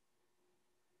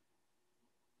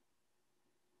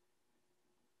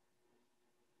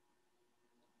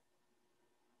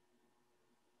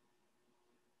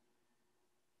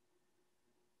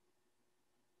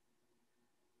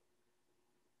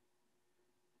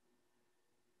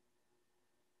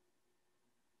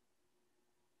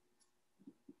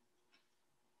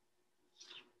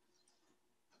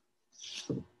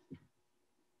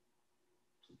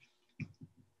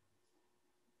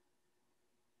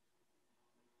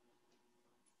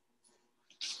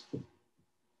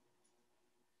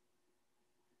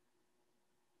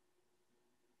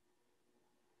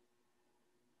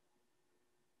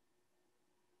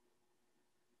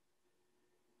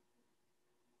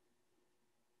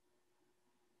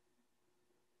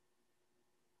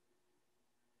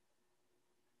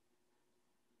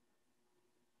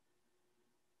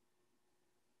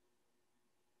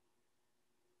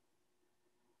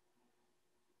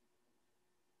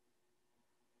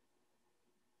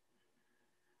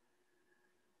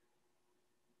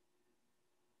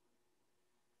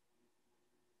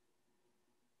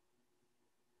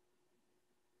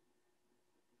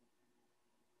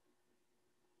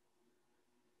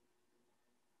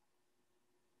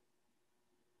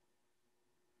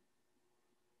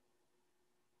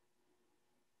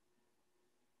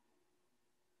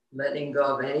 Letting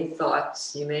go of any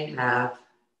thoughts you may have.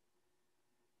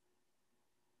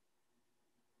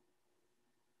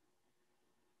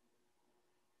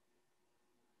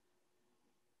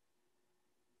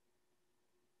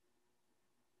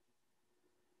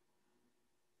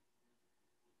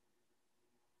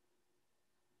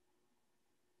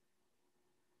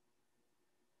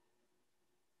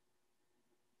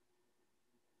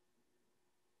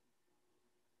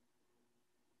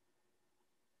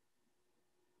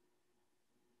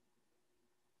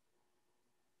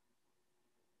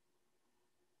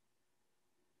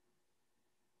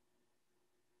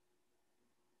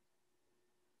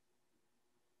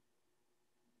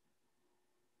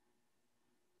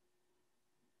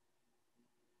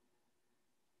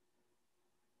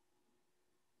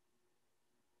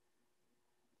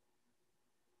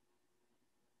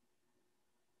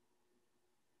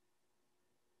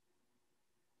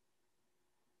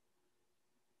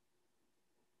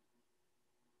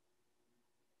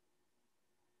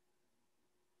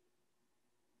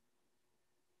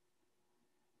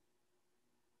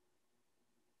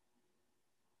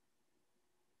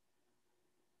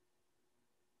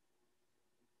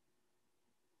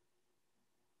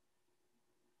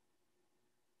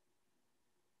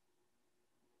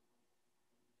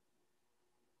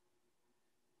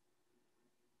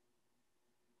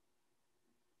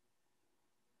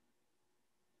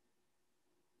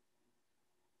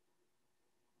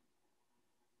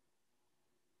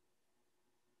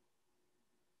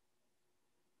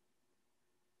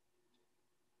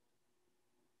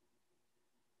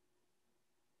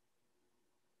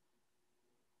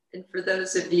 And for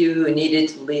those of you who needed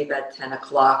to leave at 10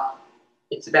 o'clock,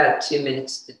 it's about 2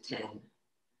 minutes to 10.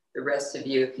 The rest of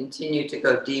you continue to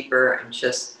go deeper and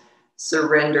just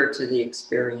surrender to the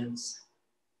experience.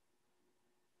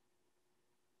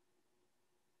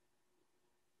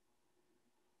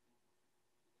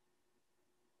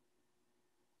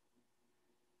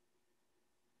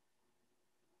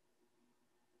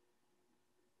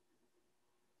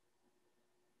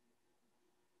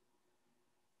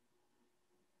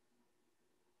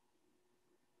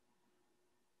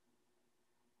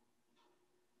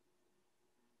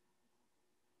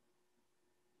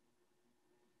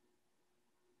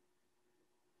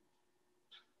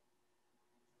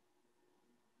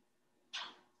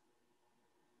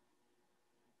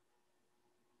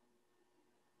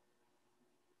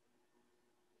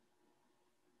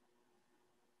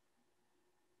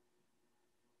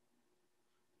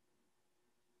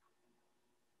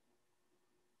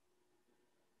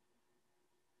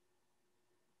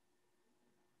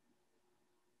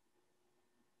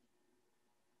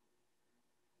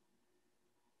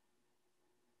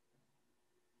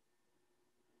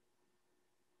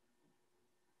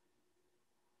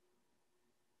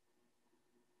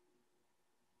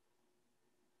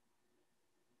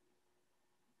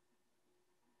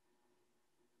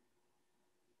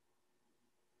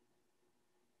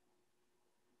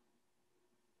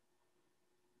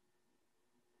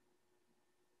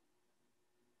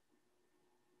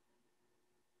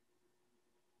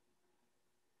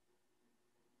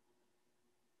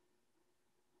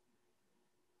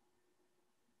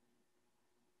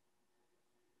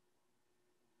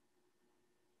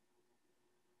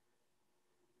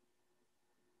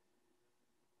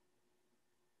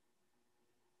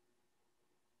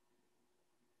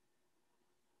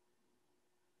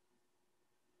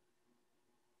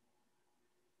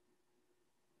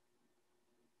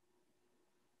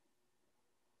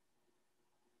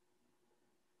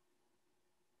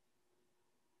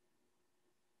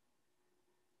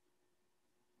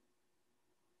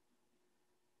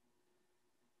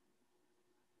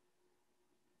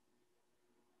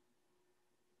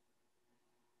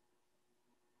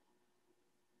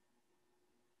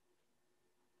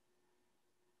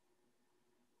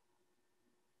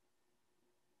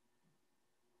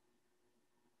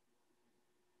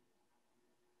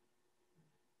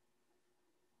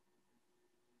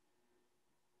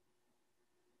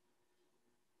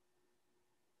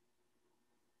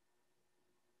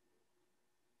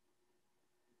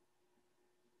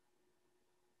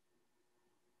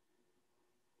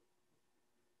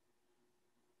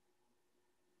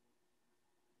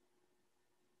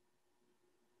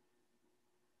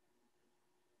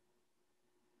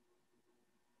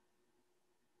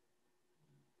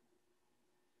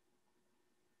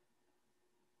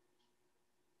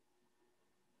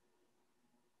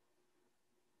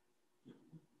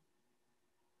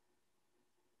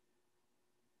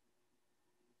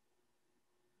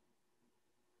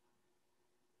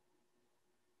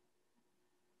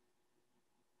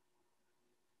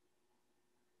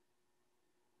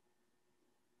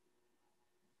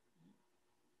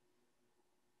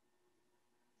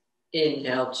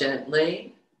 Inhale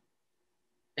gently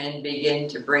and begin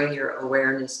to bring your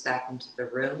awareness back into the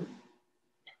room.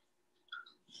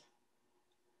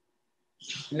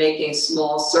 Making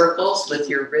small circles with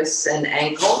your wrists and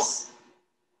ankles.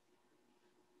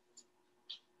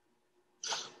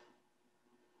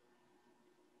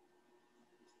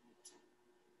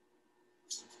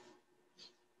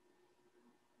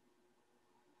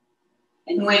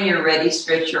 And when you're ready,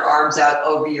 stretch your arms out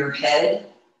over your head,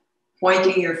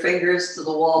 pointing your fingers to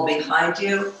the wall behind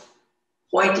you,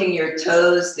 pointing your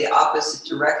toes the opposite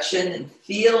direction, and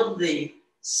feel the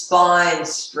spine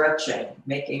stretching,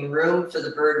 making room for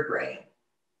the vertebrae.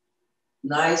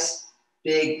 Nice,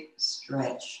 big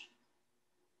stretch.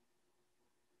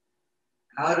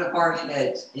 Out of our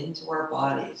heads, into our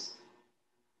bodies.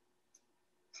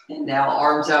 And now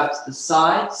arms out to the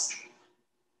sides.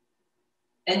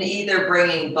 And either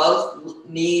bringing both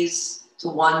knees to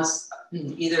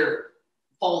either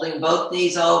folding both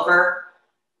knees over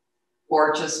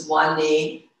or just one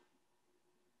knee.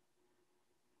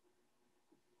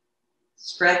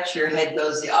 Stretch, your head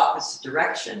goes the opposite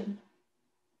direction.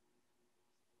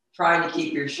 Trying to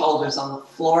keep your shoulders on the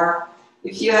floor.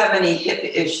 If you have any hip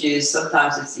issues,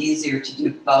 sometimes it's easier to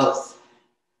do both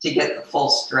to get the full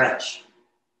stretch.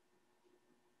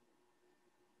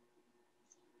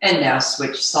 And now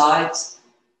switch sides.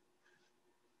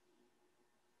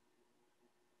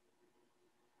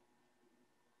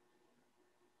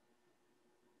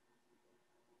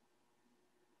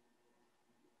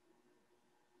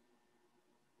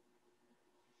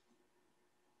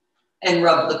 And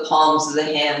rub the palms of the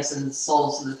hands and the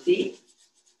soles of the feet.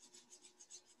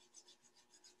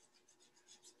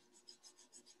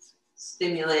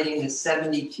 Stimulating the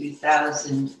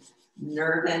 72,000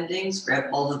 nerve endings.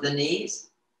 Grab hold of the knees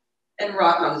and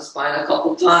rock on the spine a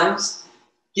couple times,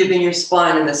 giving your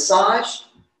spine a massage.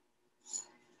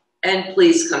 And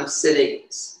please come sitting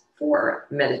for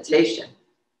meditation.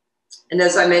 And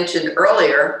as I mentioned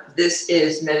earlier, this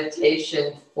is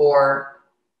meditation for,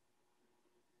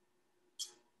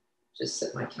 just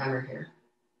set my timer here.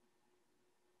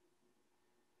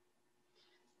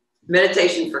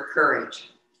 Meditation for courage.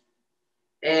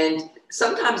 And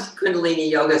sometimes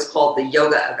Kundalini yoga is called the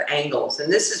yoga of angles.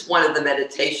 And this is one of the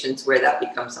meditations where that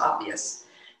becomes obvious.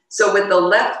 So with the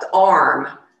left arm,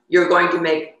 you're going to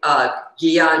make a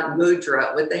Gyan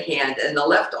mudra with the hand, and the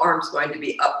left arm is going to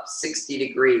be up 60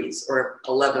 degrees or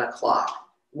 11 o'clock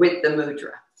with the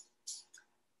mudra.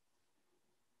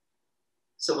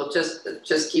 So we'll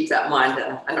just keep that in mind.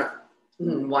 I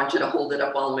don't want you to hold it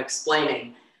up while I'm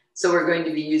explaining. So we're going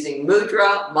to be using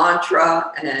mudra,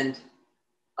 mantra, and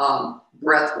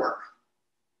breath work.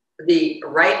 The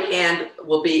right hand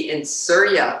will be in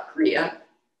Surya Kriya.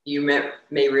 You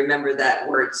may remember that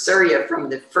word Surya from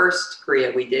the first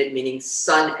Kriya we did, meaning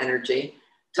sun energy,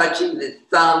 touching the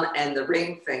thumb and the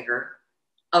ring finger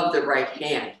of the right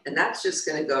hand. And that's just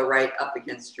going to go right up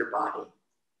against your body.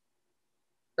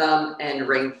 Thumb and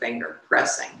ring finger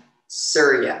pressing,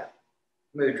 Surya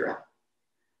Mudra.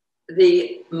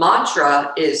 The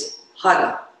mantra is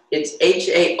Hara. It's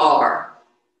H-A-R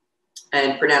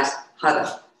and pronounced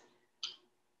Hara.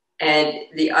 And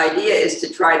the idea is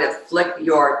to try to flick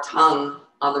your tongue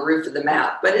on the roof of the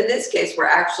mouth. But in this case, we're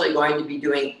actually going to be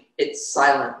doing it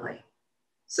silently.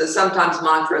 So sometimes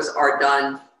mantras are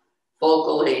done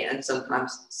vocally and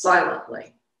sometimes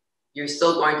silently. You're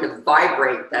still going to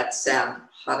vibrate that sound,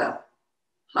 Hara,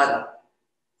 Hara.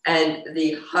 And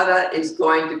the Hara is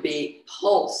going to be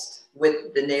pulsed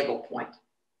with the navel point.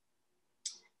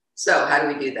 So how do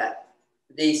we do that?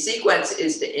 The sequence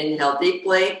is to inhale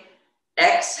deeply,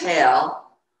 exhale,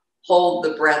 hold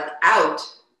the breath out,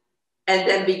 and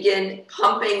then begin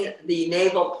pumping the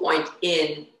navel point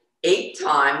in 8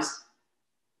 times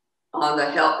on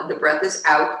the breath is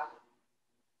out.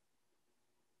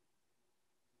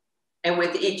 And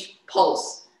with each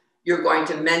pulse, you're going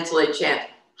to mentally chant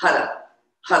Hara,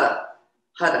 Hara,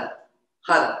 Hara,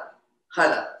 Hara,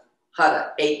 Hara,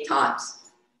 Hara 8 times.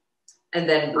 And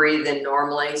then breathe in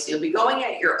normally. So you'll be going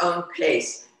at your own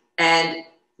pace. And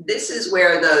this is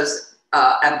where those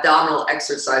abdominal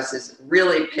exercises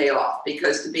really pay off,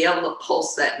 because to be able to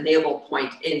pulse that navel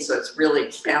point in so it's really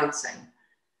bouncing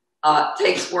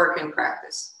takes work and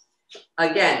practice.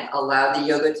 Again, allow the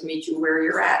yoga to meet you where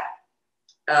you're at.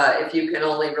 If you can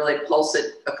only really pulse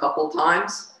it a couple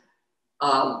times,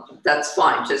 that's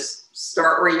fine. Just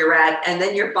start where you're at, and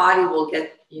then your body will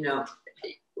get,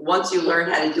 once you learn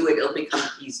how to do it, it'll become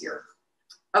easier.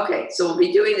 Okay, so we'll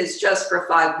be doing this just for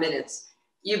 5 minutes.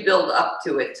 You build up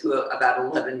to it to about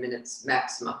 11 minutes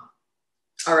maximum.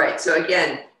 All right, so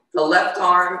again, the left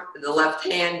arm, the left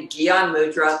hand, Gyan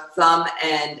Mudra, thumb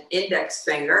and index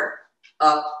finger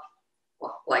up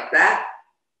like that.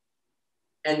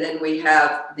 And then we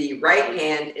have the right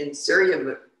hand in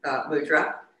Surya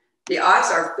Mudra. The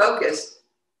eyes are focused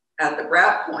at the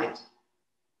brow point.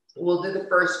 We'll do the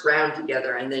first round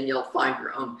together and then you'll find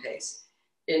your own pace.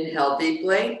 Inhale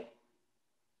deeply.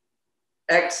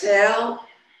 Exhale.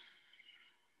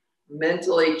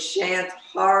 Mentally chant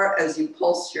hard as you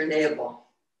pulse your navel.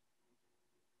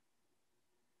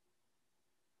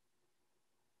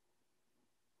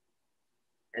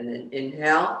 And then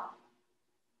inhale.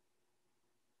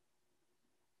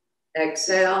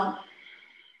 Exhale.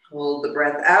 Hold the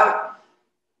breath out.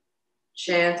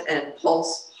 Chant and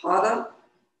pulse Pada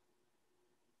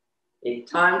 8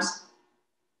 times.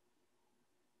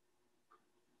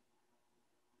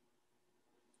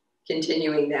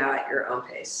 Continuing now at your own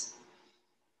pace.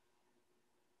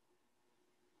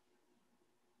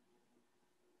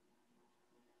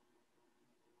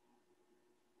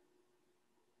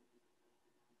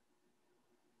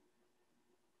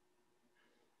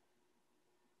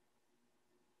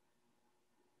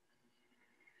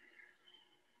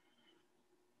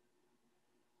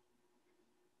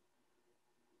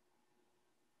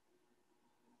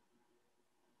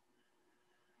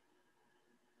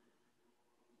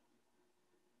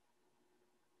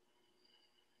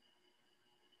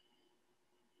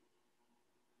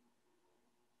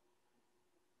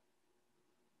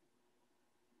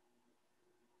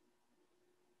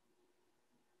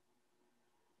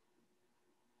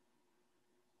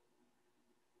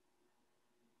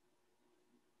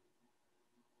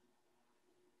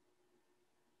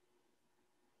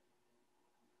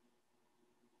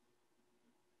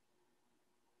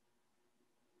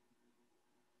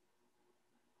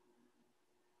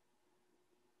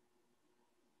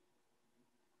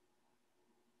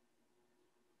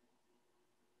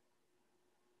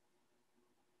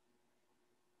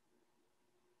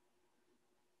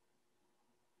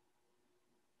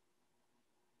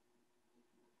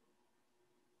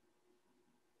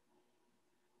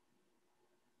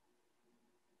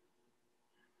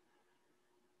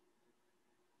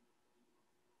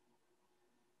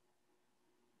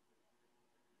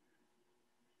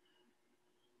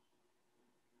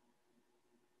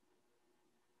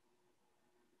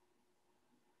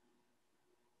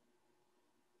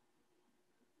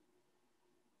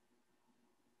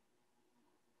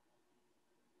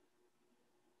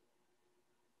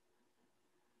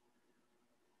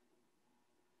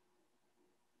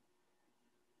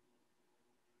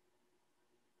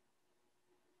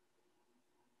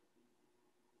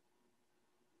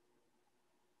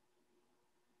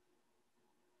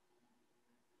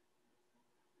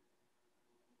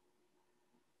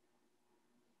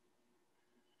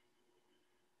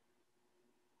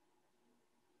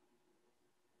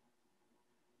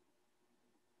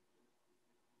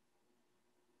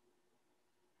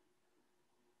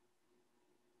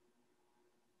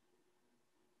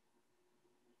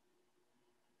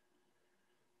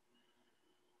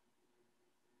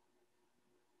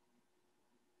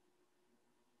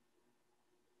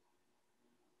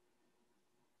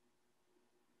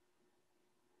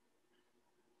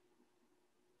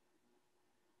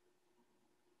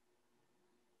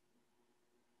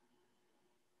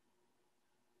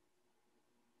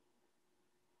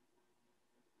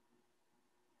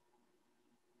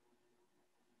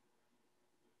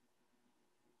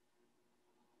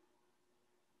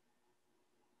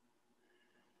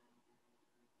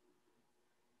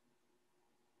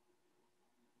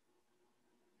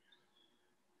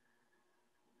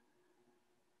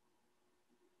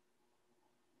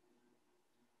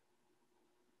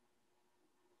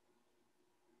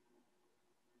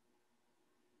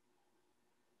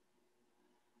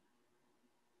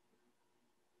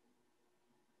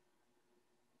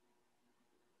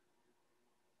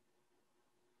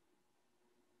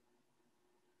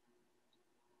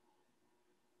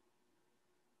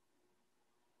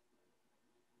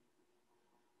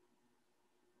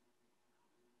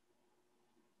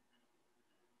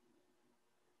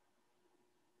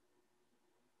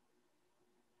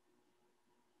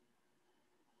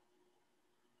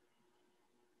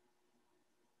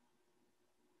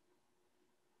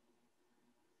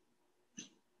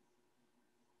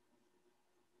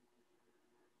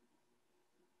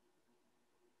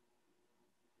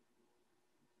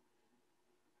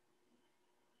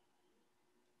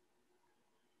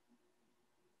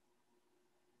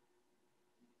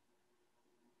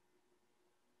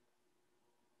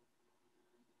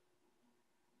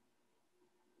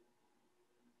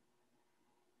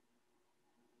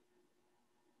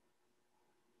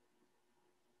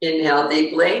 Inhale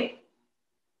deeply.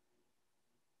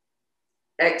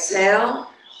 Exhale,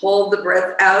 hold the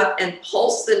breath out and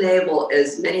pulse the navel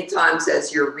as many times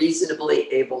as you're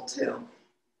reasonably able to.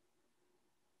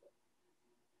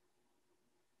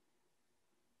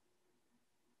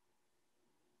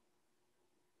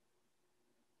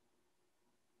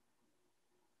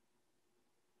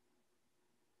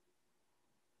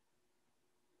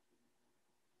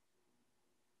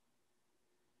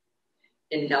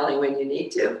 Inhaling when you need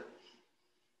to.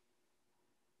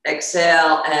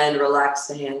 Exhale and relax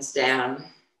the hands down.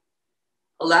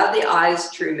 Allow the eyes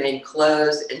to remain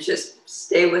closed and just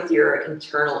stay with your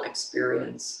internal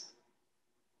experience.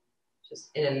 Just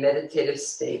in a meditative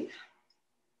state.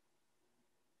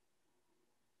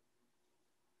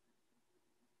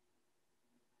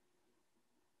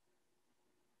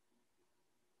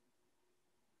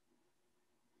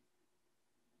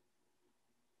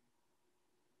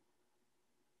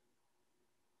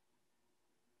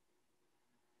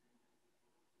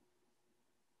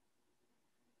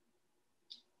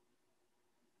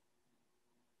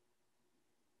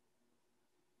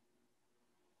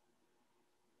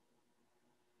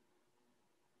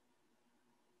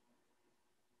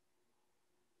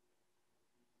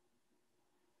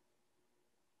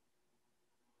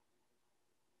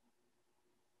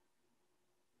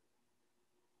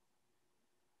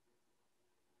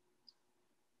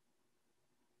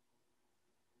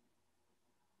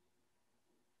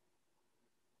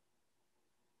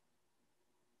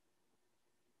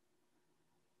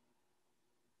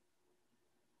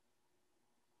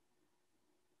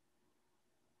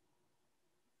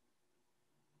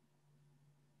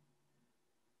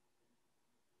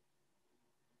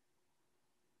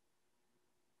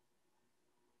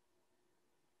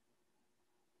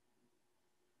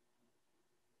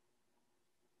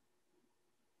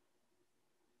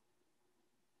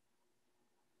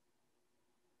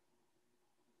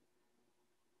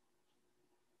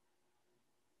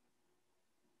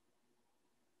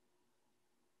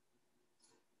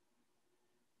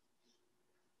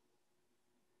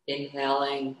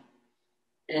 Inhaling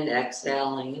and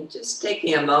exhaling, and just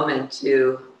taking a moment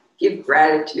to give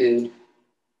gratitude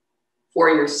for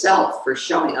yourself, for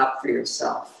showing up for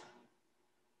yourself.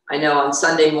 I know on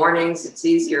Sunday mornings, it's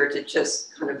easier to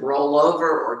just kind of roll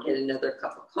over or get another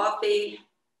cup of coffee,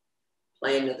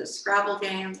 play another Scrabble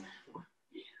game,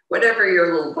 whatever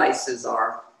your little vices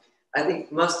are. I think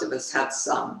most of us have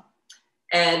some.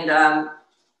 And,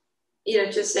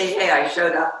 just say, hey, I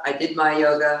showed up, I did my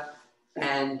yoga,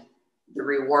 and the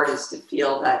reward is to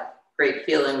feel that great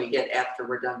feeling we get after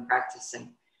we're done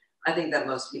practicing. I think that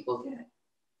most people get,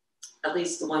 at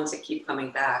least the ones that keep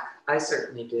coming back. I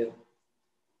certainly do.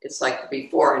 It's like the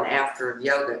before and after of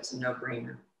yoga. It's a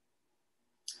no-brainer.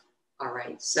 All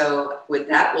right, so with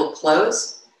that, we'll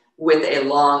close with a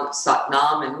long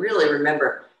Satnam. And really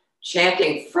remember,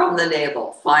 chanting from the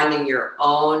navel, finding your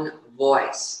own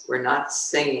voice. We're not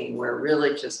singing. We're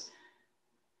really just,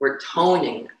 we're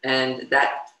toning. And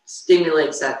that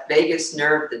stimulates that vagus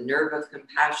nerve, the nerve of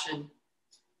compassion,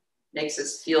 makes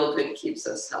us feel good, keeps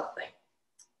us healthy.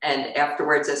 And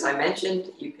afterwards, as I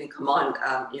mentioned, you can come on,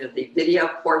 the video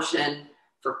portion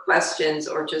for questions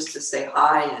or just to say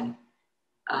hi and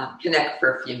connect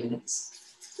for a few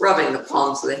minutes. Rubbing the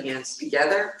palms of the hands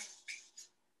together,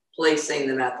 placing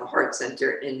them at the heart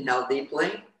center. Inhale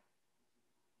deeply.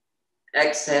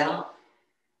 Exhale.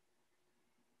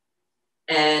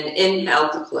 And inhale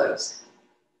to close.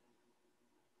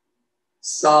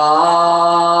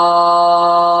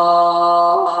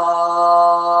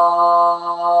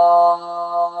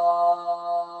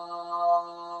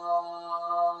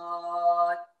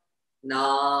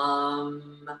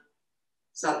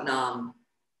 Satnam.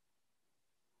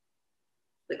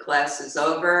 The class is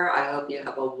over. I hope you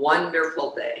have a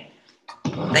wonderful day.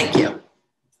 Thank you.